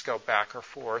an endoscope back or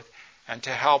forth and to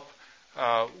help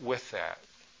with that.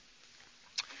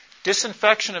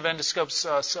 Disinfection of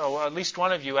endoscopes, so at least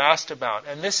one of you asked about,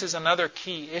 and this is another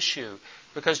key issue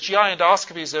because GI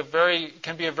endoscopy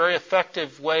can be a very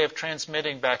effective way of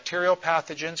transmitting bacterial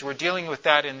pathogens. We're dealing with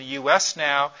that in the U.S.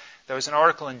 now. There was an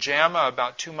article in JAMA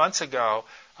about 2 months ago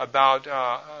about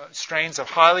strains of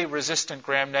highly resistant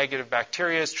gram-negative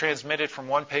bacteria transmitted from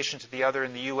one patient to the other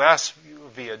in the U.S.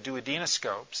 via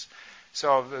duodenoscopes.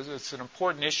 So it's an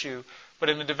important issue. But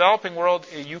in the developing world,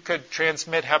 you could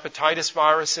transmit hepatitis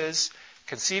viruses.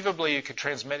 Conceivably, you could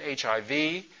transmit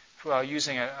HIV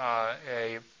using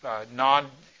a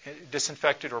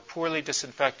non-disinfected or poorly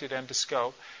disinfected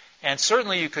endoscope. And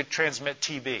certainly, you could transmit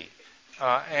TB.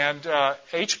 And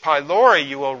H. pylori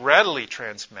you will readily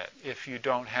transmit if you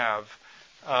don't have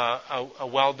a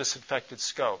well-disinfected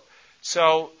scope.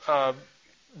 So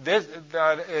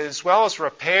as well as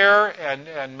repair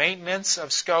and maintenance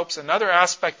of scopes, another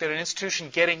aspect that an institution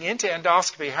getting into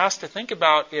endoscopy has to think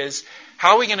about is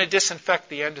how are we going to disinfect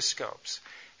the endoscopes?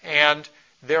 And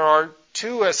there are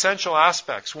two essential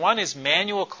aspects. One is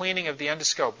manual cleaning of the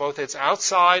endoscope, both its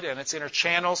outside and its inner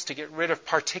channels, to get rid of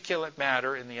particulate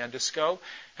matter in the endoscope.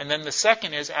 And then the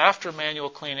second is, after manual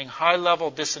cleaning,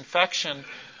 high-level disinfection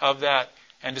of that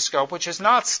endoscope, which is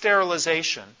not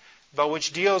sterilization, but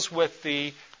which deals with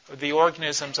the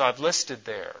organisms I've listed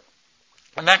there.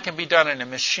 And that can be done in a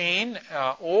machine,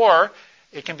 or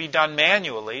It can be done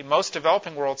manually. Most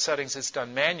developing world settings it's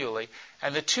done manually.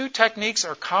 And the two techniques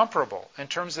are comparable in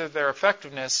terms of their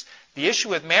effectiveness. The issue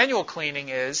with manual cleaning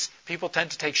is people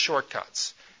tend to take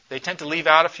shortcuts. They tend to leave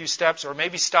out a few steps or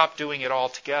maybe stop doing it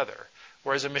altogether.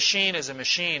 Whereas a machine is a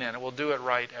machine and it will do it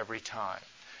right every time.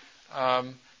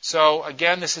 So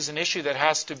again, this is an issue that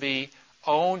has to be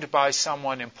owned by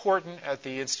someone important at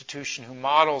the institution who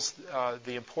models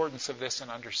the importance of this and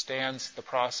understands the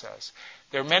process.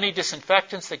 There are many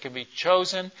disinfectants that can be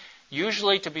chosen.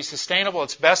 Usually, to be sustainable,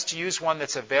 it's best to use one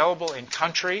that's available in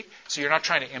country, so you're not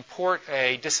trying to import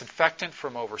a disinfectant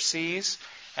from overseas.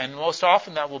 And most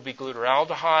often that will be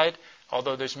glutaraldehyde,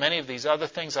 although there's many of these other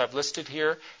things I've listed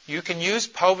here. You can use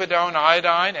povidone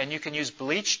iodine and you can use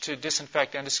bleach to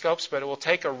disinfect endoscopes, but it will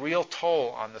take a real toll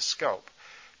on the scope.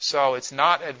 So it's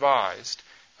not advised.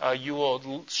 You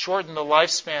will shorten the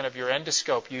lifespan of your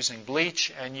endoscope using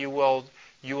bleach, and you will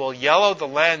yellow the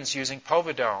lens using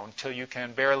povidone until you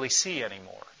can barely see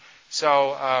anymore.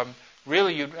 So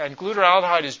really, and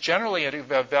glutaraldehyde is generally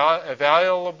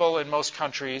available in most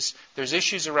countries. There's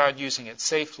issues around using it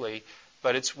safely,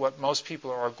 but it's what most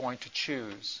people are going to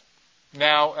choose.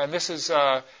 Now, and this is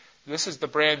the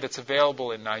brand that's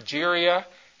available in Nigeria.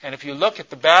 And if you look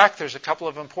at the back, there's a couple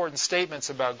of important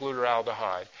statements about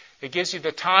glutaraldehyde. It gives you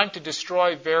the time to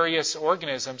destroy various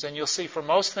organisms, and you'll see for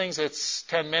most things it's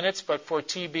 10 minutes, but for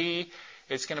TB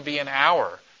it's going to be an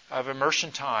hour of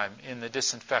immersion time in the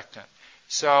disinfectant.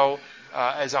 So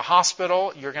as a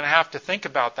hospital, you're going to have to think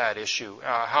about that issue.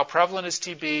 How prevalent is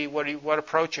TB? What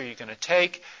approach are you going to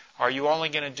take? Are you only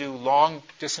going to do long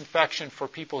disinfection for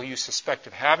people who you suspect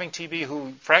of having TB,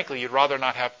 who, frankly, you'd rather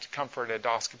not have to come for an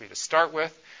endoscopy to start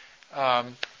with?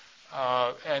 And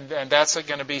that's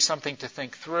going to be something to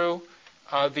think through.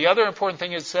 The other important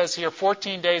thing is it says here,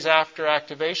 14 days after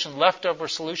activation, leftover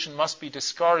solution must be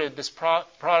discarded. This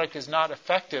product is not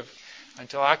effective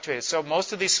until activated. So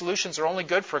most of these solutions are only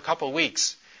good for a couple of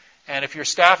weeks. And if your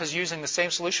staff is using the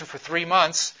same solution for 3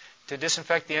 months to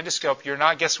disinfect the endoscope,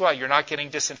 guess what? You're not getting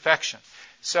disinfection.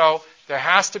 So there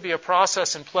has to be a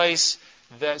process in place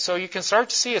so you can start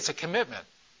to see it's a commitment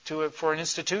for an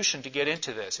institution to get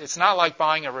into this. It's not like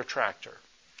buying a retractor.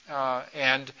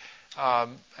 And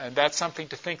that's something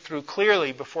to think through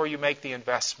clearly before you make the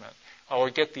investment or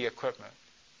get the equipment.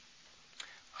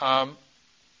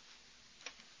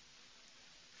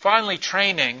 Finally,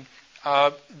 training.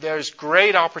 There's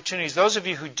great opportunities. Those of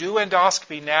you who do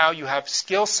endoscopy now, you have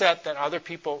skill set that other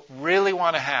people really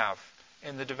want to have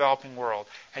in the developing world.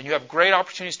 And you have great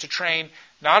opportunities to train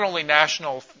not only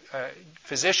national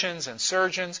physicians and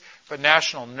surgeons, but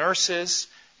national nurses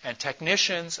and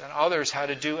technicians and others how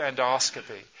to do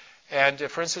endoscopy. And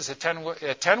for instance, at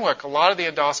Tenwick, a lot of the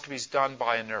endoscopy is done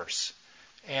by a nurse.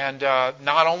 And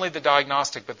not only the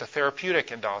diagnostic, but the therapeutic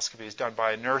endoscopy is done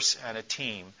by a nurse and a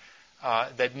team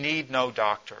that need no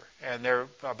doctor. And they're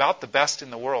about the best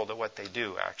in the world at what they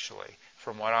do, actually,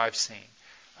 from what I've seen.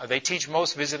 They teach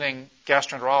most visiting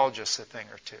gastroenterologists a thing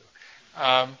or two.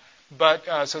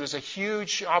 So there's a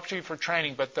huge opportunity for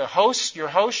training. But your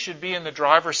host should be in the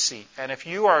driver's seat. And if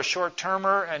you are a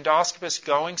short-termer endoscopist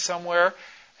going somewhere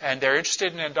and they're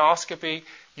interested in endoscopy,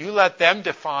 you let them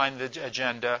define the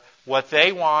agenda, what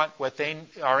they want, what they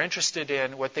are interested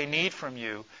in, what they need from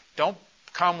you. Don't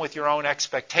come with your own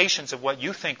expectations of what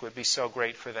you think would be so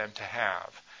great for them to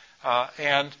have.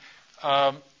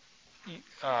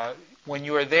 When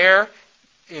you are there,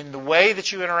 in the way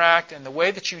that you interact and the way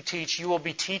that you teach, you will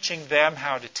be teaching them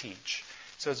how to teach.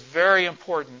 So it's very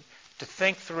important to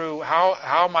think through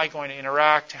how am I going to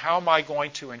interact, how am I going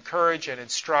to encourage and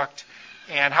instruct,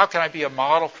 and how can I be a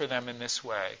model for them in this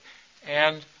way.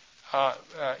 And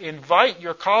invite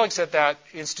your colleagues at that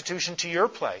institution to your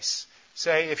place.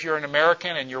 Say, if you're an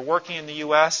American and you're working in the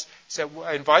U.S.,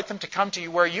 invite them to come to you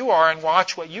where you are and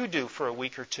watch what you do for a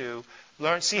week or two.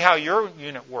 See how your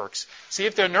unit works. See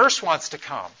if their nurse wants to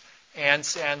come and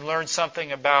learn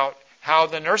something about how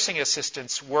the nursing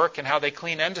assistants work and how they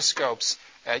clean endoscopes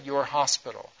at your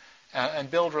hospital,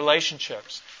 and build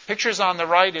relationships. Pictures on the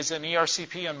right is an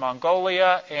ERCP in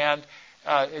Mongolia, and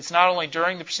it's not only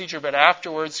during the procedure but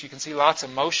afterwards. You can see lots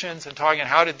of motions and talking,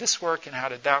 how did this work and how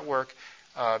did that work.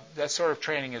 That sort of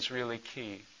training is really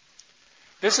key.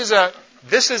 This is a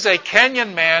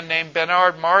Kenyan man named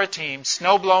Bernard Maritim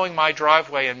snow blowing my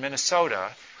driveway in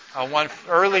Minnesota one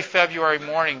early February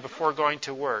morning before going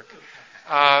to work.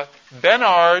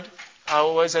 Bernard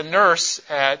was a nurse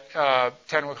at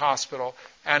Tenwick Hospital,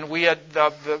 and we had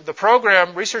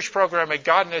the research program had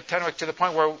gotten at Tenwick to the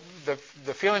point where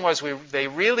the feeling was they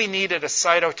really needed a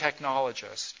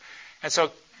cytotechnologist. And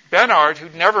so Bernard,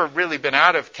 who'd never really been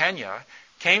out of Kenya,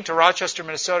 came to Rochester,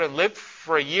 Minnesota, and lived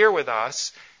for a year with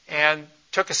us, and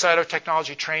took a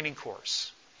cytotechnology training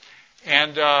course.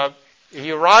 And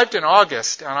he arrived in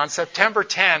August, and on September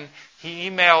 10, he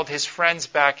emailed his friends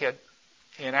back in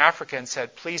Africa and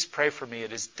said, "Please pray for me.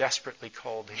 It is desperately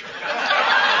cold here."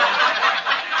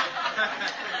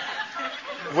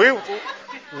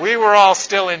 We were all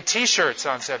still in T-shirts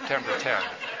on September 10.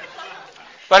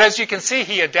 But as you can see,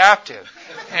 he adapted.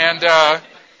 And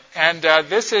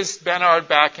this is Bernard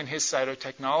back in his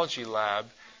cytotechnology lab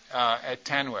at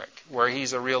Tenwick, where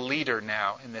he's a real leader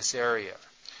now in this area.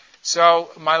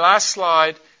 So my last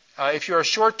slide, if you're a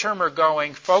short-termer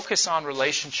going, focus on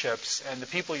relationships and the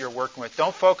people you're working with.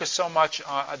 Don't focus so much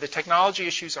on the technology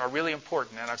issues are really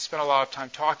important, and I've spent a lot of time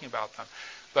talking about them.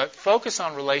 But focus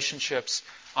on relationships,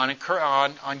 on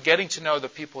getting to know the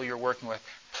people you're working with.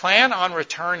 Plan on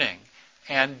returning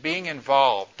and being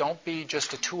involved. Don't be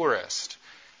just a tourist.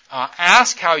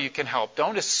 Ask how you can help.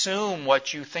 Don't assume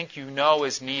what you think you know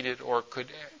is needed or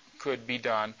could be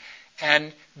done.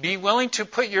 And be willing to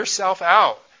put yourself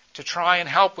out to try and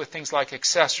help with things like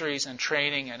accessories and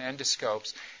training and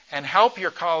endoscopes, and help your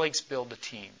colleagues build a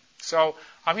team. So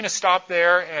I'm going to stop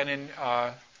there and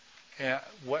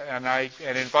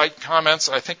invite comments.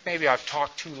 I think maybe I've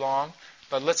talked too long,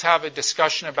 but let's have a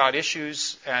discussion about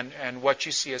issues and what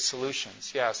you see as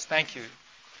solutions. Yes, thank you. Have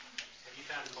you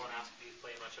found colonoscopy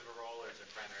play much of a role, or is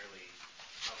it primarily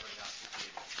upper endoscopy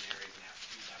in areas in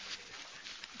Africa?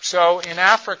 So in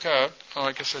Africa,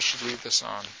 I guess I should leave this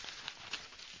on.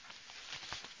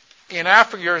 In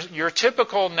Africa, your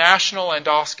typical national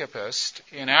endoscopist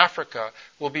in Africa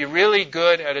will be really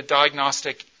good at a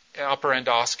diagnostic upper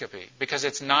endoscopy because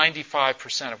it's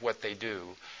 95% of what they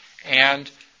do, and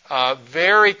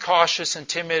very cautious and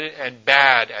timid and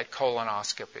bad at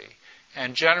colonoscopy.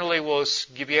 And generally will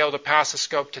be able to pass a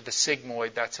scope to the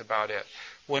sigmoid. That's about it.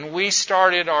 When we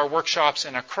started our workshops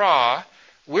in Accra,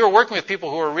 we were working with people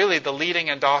who were really the leading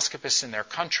endoscopists in their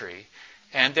country,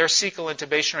 and their cecal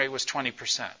intubation rate was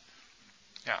 20%.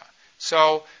 Yeah.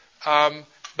 So,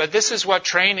 but this is what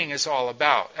training is all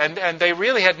about. And they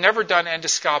really had never done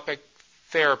endoscopic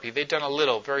therapy. They'd done a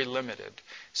little, very limited.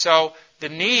 So the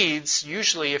needs,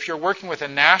 usually, if you're working with a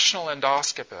national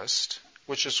endoscopist,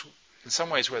 which is in some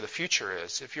ways where the future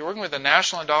is, if you're working with a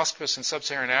national endoscopist in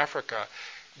sub-Saharan Africa,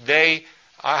 they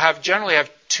generally have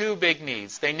two big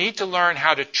needs. They need to learn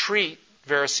how to treat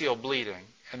variceal bleeding,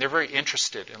 and they're very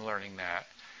interested in learning that.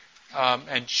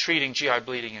 And treating GI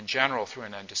bleeding in general through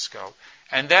an endoscope.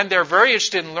 And then they're very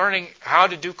interested in learning how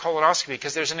to do colonoscopy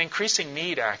because there's an increasing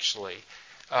need, actually.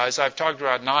 As I've talked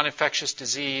about, non-infectious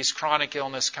disease, chronic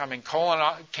illness coming.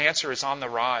 Colon cancer is on the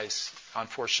rise,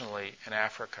 unfortunately, in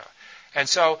Africa. And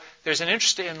so there's an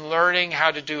interest in learning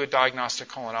how to do a diagnostic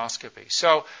colonoscopy.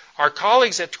 So our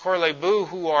colleagues at Corlebu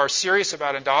who are serious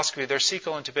about endoscopy, their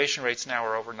cecal intubation rates now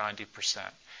are over 90%.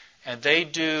 And they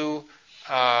do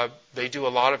a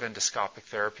lot of endoscopic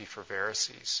therapy for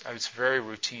varices. It's very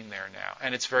routine there now,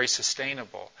 and it's very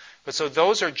sustainable. But so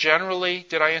those are generally,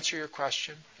 did I answer your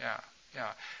question? Yeah.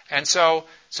 And so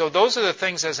those are the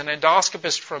things as an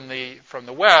endoscopist from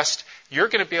the West, you're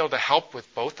going to be able to help with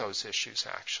both those issues,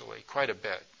 actually, quite a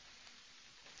bit.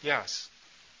 Yes?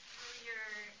 For your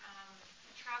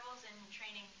travels and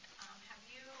training, have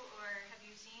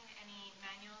you seen any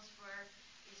manuals for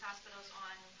these hospitals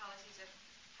on policies of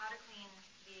how to clean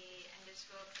the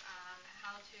endoscope,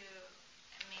 how to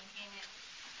maintain it,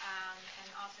 and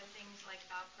also things like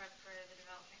bowel prep for the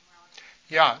developing world?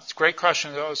 Yeah, it's a great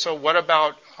question. So what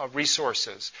about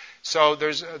resources? So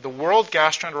there's the World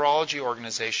Gastroenterology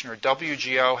Organization, or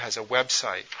WGO, has a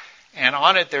website. And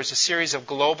on it, there's a series of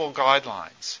global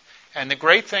guidelines. And the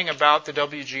great thing about the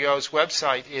WGO's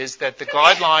website is that the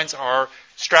guidelines are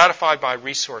stratified by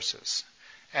resources.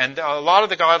 And a lot of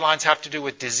the guidelines have to do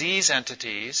with disease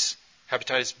entities,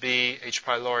 hepatitis B, H.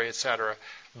 pylori, etc.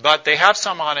 But they have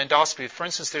some on endoscopy. For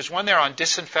instance, there's one there on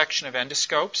disinfection of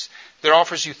endoscopes that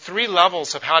offers you 3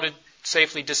 levels of how to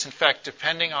safely disinfect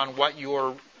depending on what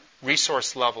your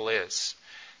resource level is.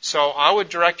 So I would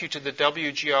direct you to the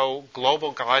WGO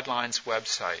Global Guidelines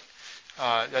website.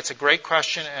 That's a great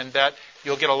question, and that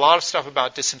you'll get a lot of stuff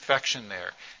about disinfection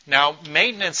there. Now,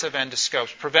 maintenance of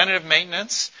endoscopes, preventative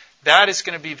maintenance, that is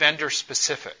going to be vendor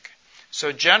specific.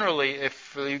 So generally,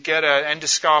 if you get an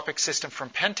endoscopic system from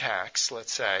Pentax,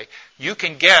 let's say, you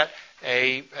can get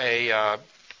a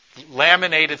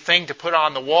laminated thing to put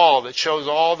on the wall that shows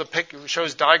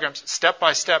shows diagrams step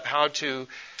by step how to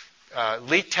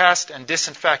leak test and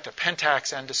disinfect a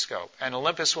Pentax endoscope. And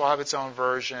Olympus will have its own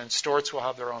version. Storz will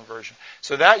have their own version.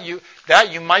 So that you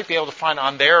might be able to find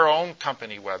on their own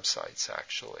company websites,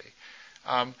 actually.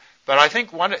 But I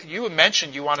think you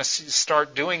mentioned you want to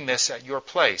start doing this at your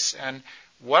place. And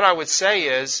what I would say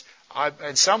is,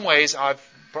 in some ways,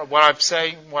 what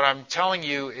I'm telling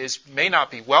you may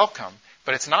not be welcome,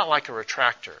 but it's not like a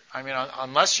retractor. I mean,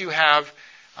 unless you have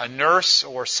a nurse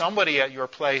or somebody at your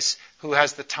place who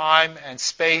has the time and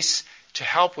space to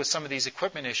help with some of these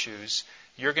equipment issues,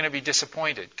 you're going to be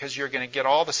disappointed because you're going to get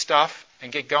all the stuff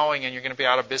and get going, and you're going to be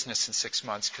out of business in 6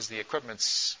 months because the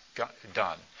equipment's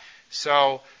done.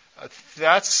 So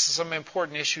that's some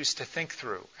important issues to think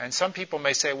through. And some people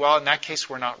may say, well, in that case,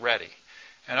 we're not ready.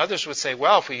 And others would say,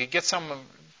 well, if we could get some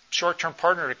short-term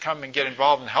partner to come and get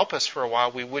involved and help us for a while,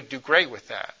 we would do great with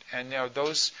that. And none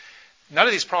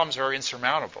of these problems are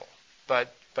insurmountable,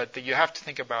 but you have to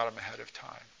think about them ahead of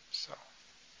time. So,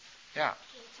 yeah.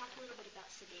 Can you talk a little bit about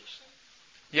sedation?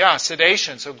 Yeah,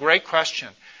 sedation. So great question.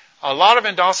 A lot of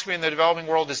endoscopy in the developing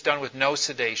world is done with no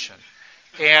sedation.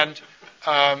 And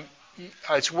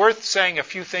it's worth saying a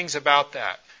few things about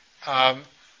that.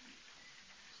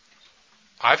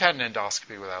 I've had an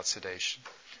endoscopy without sedation.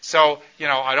 So,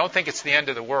 I don't think it's the end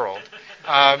of the world.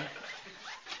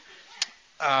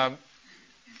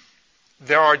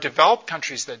 There are developed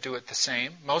countries that do it the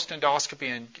same. Most endoscopy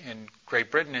in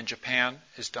Great Britain and Japan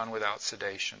is done without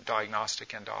sedation, diagnostic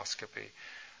endoscopy.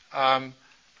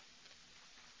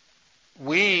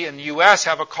 We in the U.S.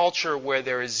 have a culture where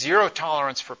there is zero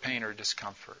tolerance for pain or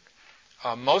discomfort.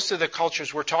 Most of the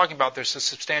cultures we're talking about, there's a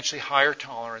substantially higher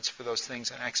tolerance for those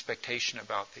things and expectation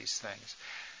about these things.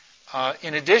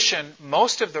 In addition,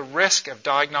 most of the risk of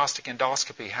diagnostic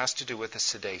endoscopy has to do with the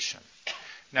sedation.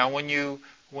 Now, when you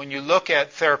look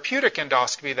at therapeutic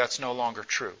endoscopy, that's no longer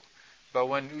true. But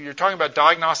when you're talking about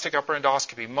diagnostic upper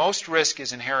endoscopy, most risk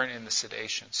is inherent in the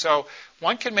sedation. So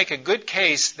one can make a good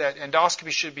case that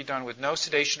endoscopy should be done with no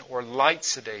sedation or light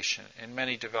sedation in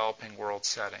many developing world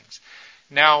settings.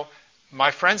 Now,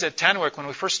 my friends at Tenwick, when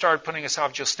we first started putting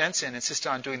esophageal stents in, insisted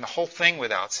on doing the whole thing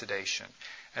without sedation.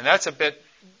 And that's a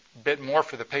bit more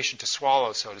for the patient to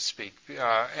swallow, so to speak.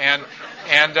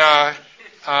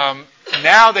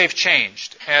 Now they've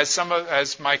changed. As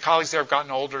my colleagues there have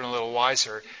gotten older and a little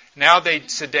wiser, now they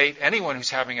sedate anyone who's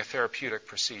having a therapeutic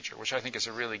procedure, which I think is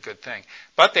a really good thing.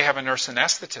 But they have a nurse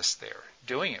anesthetist there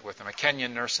doing it with them, a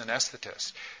Kenyan nurse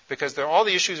anesthetist, because all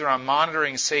the issues around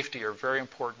monitoring and safety are very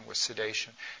important with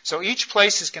sedation. So each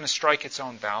place is going to strike its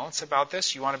own balance about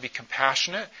this. You want to be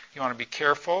compassionate, you want to be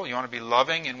careful, you want to be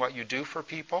loving in what you do for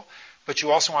people, but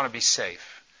you also want to be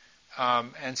safe. I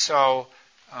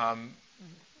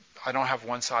don't have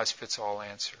one-size-fits-all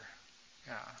answer.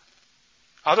 Yeah.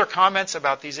 Other comments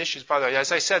about these issues? By the way,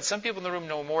 as I said, some people in the room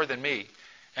know more than me.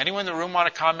 Anyone in the room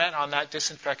want to comment on that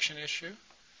disinfection issue?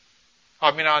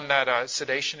 On that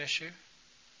sedation issue? In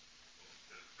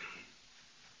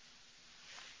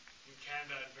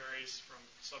Canada, it varies from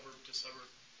suburb to suburb.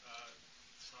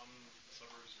 Some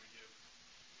suburbs we give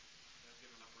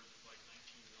upwards of like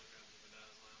 19 milligrams of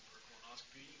midazolam for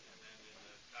colonoscopy, and then in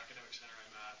the academic center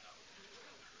I'm at, that would be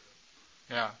unheard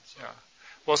of. Yeah.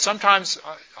 Well, sometimes,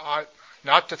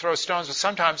 not to throw stones, but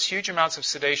sometimes huge amounts of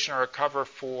sedation are a cover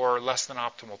for less than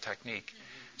optimal technique.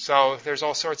 So there's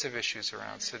all sorts of issues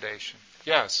around sedation.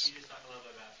 Yes? Can you just talk a little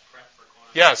bit about prep for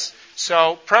colonoscopy? Yes.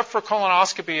 So prep for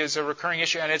colonoscopy is a recurring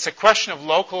issue, and it's a question of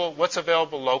what's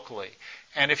available locally.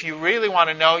 And if you really want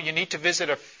to know, you need to visit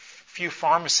a few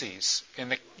pharmacies in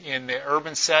the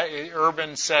urban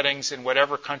settings in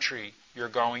whatever country you're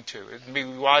going to. It would be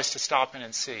wise to stop in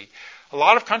and see. A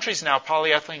lot of countries now,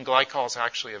 polyethylene glycol is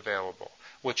actually available,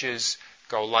 which is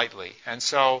go lightly. And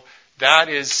so that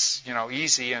is,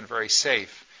 easy and very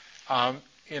safe.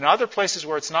 In other places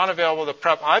where it's not available, the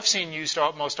prep I've seen used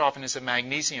most often is a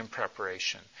magnesium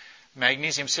preparation,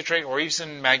 magnesium citrate or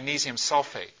even magnesium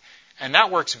sulfate. And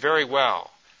that works very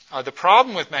well. The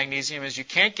problem with magnesium is you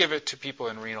can't give it to people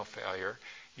in renal failure.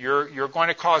 You're going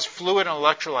to cause fluid and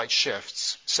electrolyte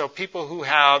shifts. So people who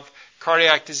have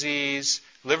cardiac disease,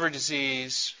 liver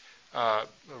disease,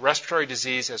 respiratory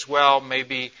disease as well may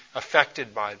be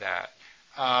affected by that.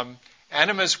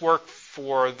 Enemas work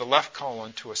for the left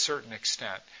colon to a certain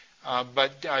extent.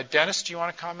 But Dennis, do you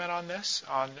want to comment on this,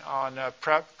 on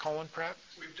colon prep?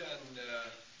 We've done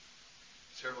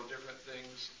several different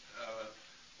things.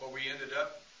 What we ended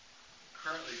up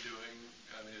currently doing,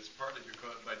 it's partly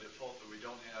because by default that we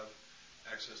don't have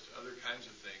access to other kinds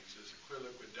of things, is a clear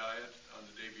liquid diet on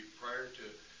the day prior to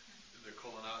the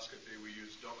colonoscopy. We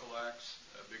use Docalax,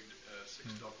 big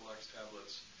 6 Docalax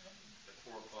tablets at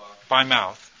 4 o'clock. By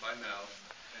mouth. And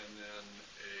then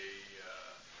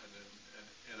an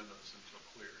enemas until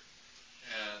clear.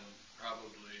 And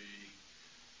probably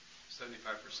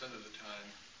 75% of the time,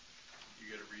 you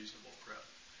get a reasonable prep.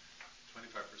 25%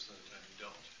 of the time you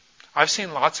don't. I've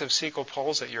seen lots of cecal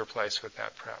poles at your place with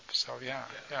that prep. So yeah,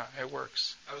 it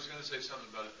works. I was going to say something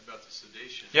about the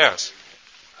sedation. Yes.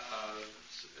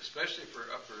 Especially for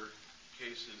upper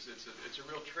cases, it's a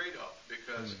real trade-off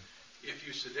because if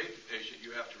you sedate the patient,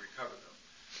 you have to recover them.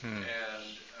 And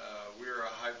we're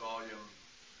a high-volume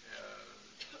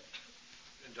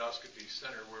endoscopy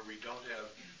center where we don't have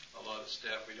a lot of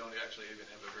staff. We don't actually even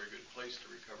have a very good place to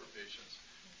recover patients,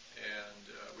 and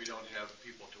we don't have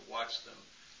people to watch them.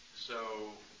 So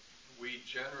we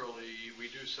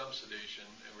do some sedation,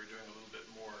 and we're doing a little bit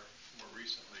more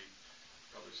recently,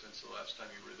 probably since the last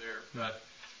time you were there. But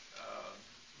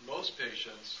most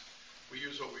patients, we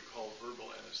use what we call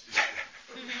verbal anesthesia.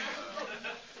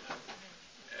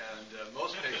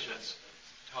 Most patients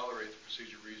tolerate the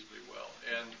procedure reasonably well.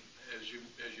 And as you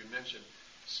mentioned,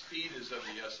 speed is of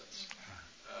the essence.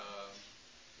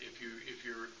 If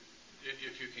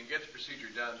you can get the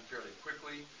procedure done fairly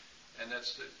quickly, and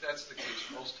that's the case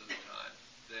most of the time,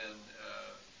 then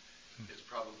it's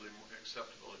probably more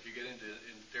acceptable. If you get into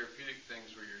therapeutic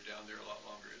things where you're down there a lot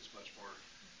longer, it's much more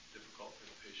difficult for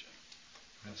the patient.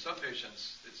 And some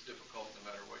patients, it's difficult no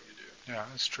matter what you do. Yeah,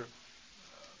 that's true.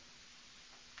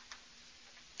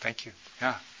 Thank you.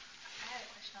 Yeah. I had a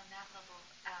question on that level.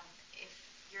 If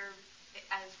you're,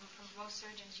 as for most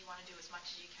surgeons, you want to do as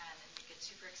much as you can, and you get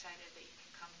super excited that you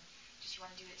can come. Just you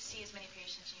want to see as many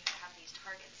patients, and you have these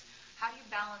targets. How do you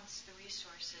balance the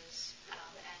resources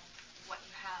and what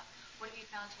you have? What have you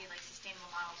found to be like sustainable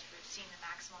models for seeing the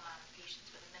maximum amount of patients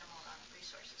with a minimal amount of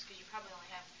resources? Because you probably only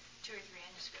have 2 or 3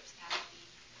 endoscopes that have to be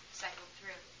cycled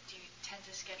through. Do you tend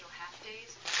to schedule half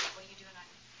days? What are you doing on?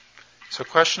 So,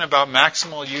 question about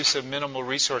maximal use of minimal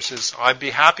resources. I'd be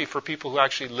happy for people who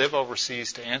actually live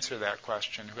overseas to answer that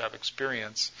question, who have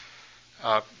experience.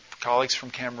 Colleagues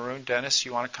from Cameroon, Dennis,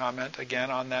 you want to comment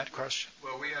again on that question?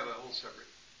 Well, we have a whole separate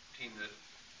team that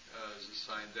is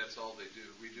assigned. That's all they do.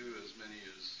 We do as many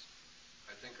as,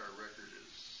 I think our record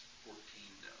is 14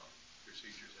 now,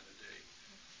 procedures in a day.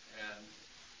 And,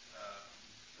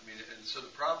 and so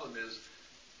the problem is,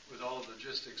 with all the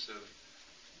logistics of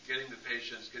getting the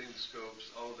patients, getting the scopes,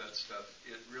 all of that stuff,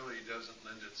 it really doesn't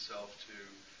lend itself to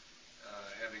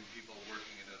having people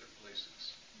working in other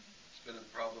places. It's been a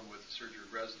problem with the surgery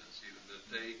residents even, that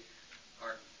they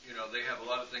aren't, they have a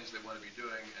lot of things they want to be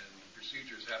doing, and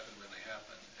procedures happen when they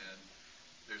happen, and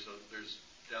there's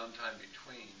downtime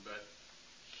between, but,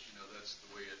 that's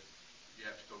the way you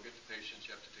have to go get the patients,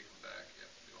 you have to take them back, you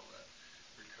have to do all that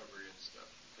recovery and stuff,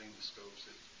 clean the scopes.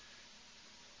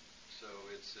 So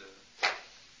it's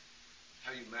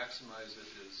how you maximize it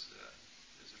is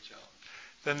a challenge.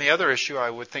 Then the other issue I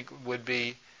would think would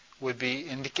be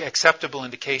acceptable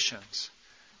indications.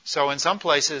 So in some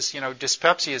places,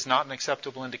 dyspepsia is not an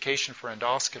acceptable indication for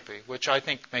endoscopy, which I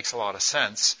think makes a lot of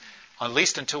sense, at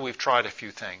least until we've tried a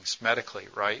few things medically,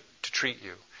 right, to treat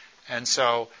you. And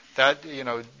so that,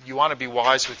 you want to be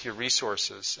wise with your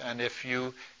resources. And if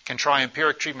you can try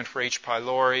empiric treatment for H.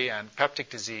 pylori and peptic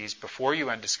disease before you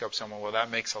endoscope someone, well,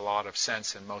 that makes a lot of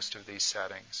sense in most of these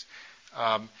settings.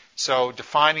 So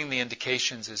defining the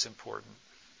indications is important.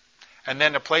 And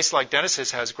then a place like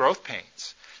Dennis's has growth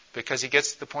pains, because he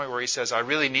gets to the point where he says, I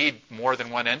really need more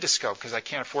than one endoscope because I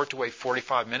can't afford to wait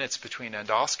 45 minutes between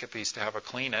endoscopies to have a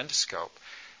clean endoscope.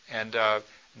 And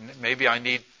maybe I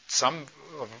need some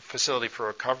facility for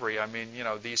recovery.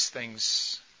 These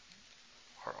things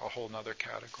are a whole other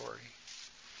category.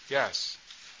 Yes?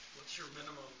 What's your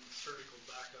minimum surgical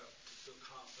backup to feel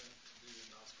confident to do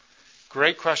endoscopy?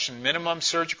 Great question. Minimum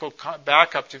surgical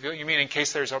backup to feel, you mean in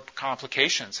case there's a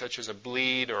complication, such as a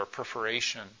bleed or a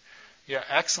perforation? Yeah,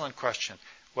 excellent question.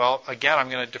 Well, again, I'm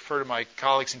going to defer to my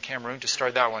colleagues in Cameroon to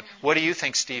start that one. What do you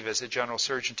think, Steve, as a general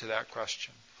surgeon, to that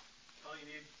question? Well, you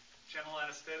need general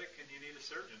anesthetic and you need a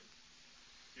surgeon.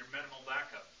 Your minimal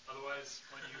backup. Otherwise,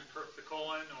 when you perf the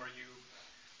colon or you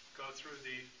go through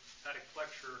the hepatic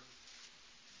flexure,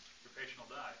 your patient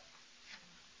will die.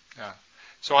 Yeah.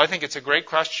 So I think it's a great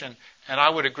question, and I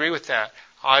would agree with that.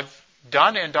 I've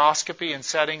done endoscopy in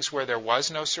settings where there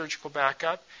was no surgical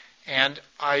backup, and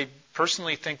I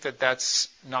personally think that that's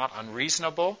not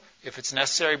unreasonable if it's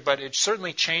necessary, but it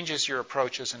certainly changes your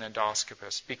approach as an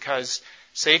endoscopist because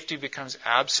safety becomes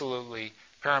absolutely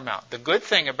paramount. The good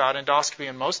thing about endoscopy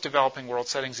in most developing world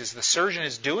settings is the surgeon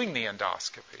is doing the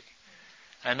endoscopy.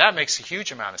 And that makes a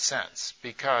huge amount of sense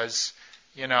because,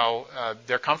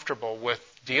 they're comfortable with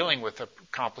dealing with a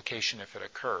complication if it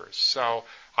occurs. So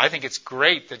I think it's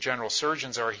great that general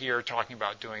surgeons are here talking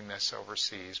about doing this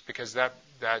overseas because that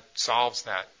solves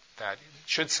that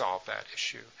should solve that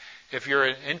issue. If you're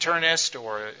an internist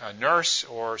or a nurse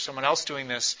or someone else doing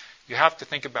this, You have to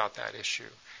think about that issue.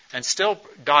 And still,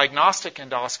 diagnostic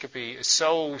endoscopy is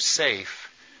so safe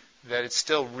that it's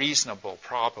still reasonable,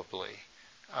 probably.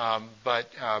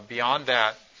 But beyond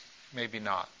that, maybe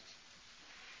not.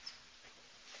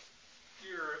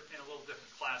 You're in a little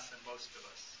different class than most of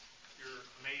us. You're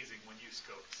amazing when you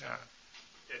scope. So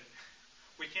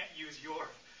we can't use your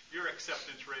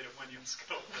acceptance rate of when you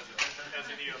scope as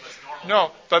any of us normal.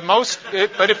 No,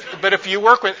 but if you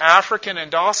work with African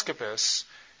endoscopists,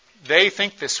 they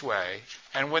think this way,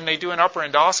 and when they do an upper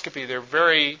endoscopy,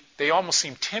 they almost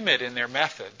seem timid in their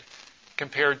method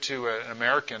compared to an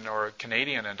American or a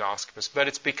Canadian endoscopist. But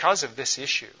it's because of this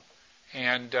issue,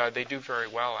 and they do very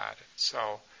well at it.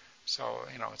 So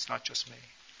it's not just me.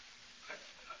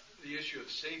 The issue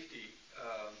of safety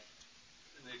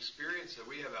and the experience that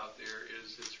we have out there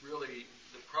is it's really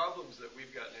the problems that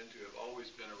we've gotten into have always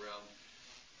been around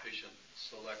patient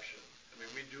selection. I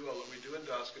mean, we do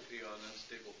endoscopy on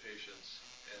unstable patients,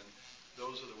 and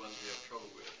those are the ones we have trouble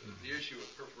with. Mm-hmm. The issue of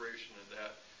perforation in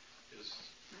that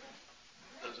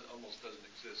almost doesn't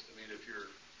exist. I mean, you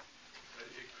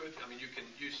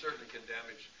certainly can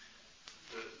damage.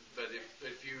 But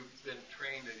if you've been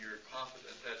trained and you're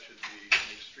confident, that should be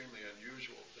an extremely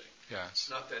unusual thing. Yes.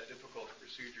 It's not that difficult a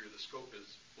procedure. The scope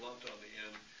is blunt on the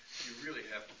end. You really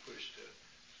have to push to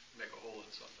make a hole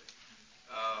in something.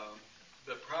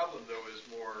 The problem, though, is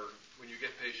more when you get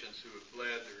patients who have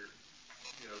bled or,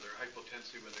 they're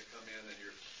hypotensive when they come in and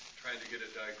you're trying to get a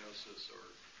diagnosis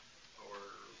or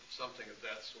something of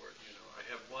that sort. I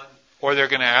have one. Or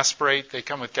they're going to aspirate. They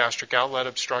come with gastric outlet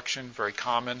obstruction, very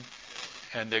common.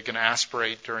 And they're going to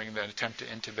aspirate during the attempt to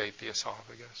intubate the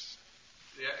esophagus.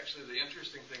 Actually, the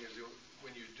interesting thing is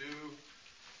when you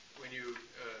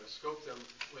scope them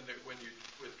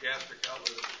with gastric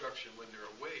outlet obstruction when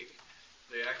they're awake,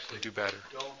 they actually do better.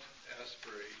 Don't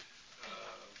aspirate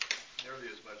nearly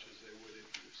as much as they would if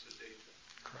you sedate them.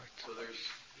 Correct. So there's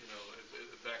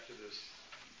back to this,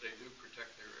 they do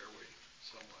protect their airway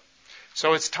somewhat.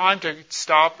 So it's time to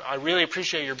stop. I really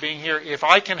appreciate your being here. If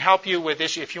I can help you with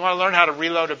this, if you want to learn how to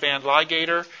reload a band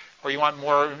ligator or you want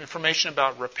more information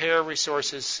about repair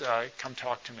resources, come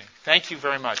talk to me. Thank you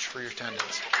very much for your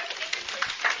attendance.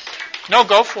 No,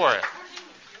 go for it.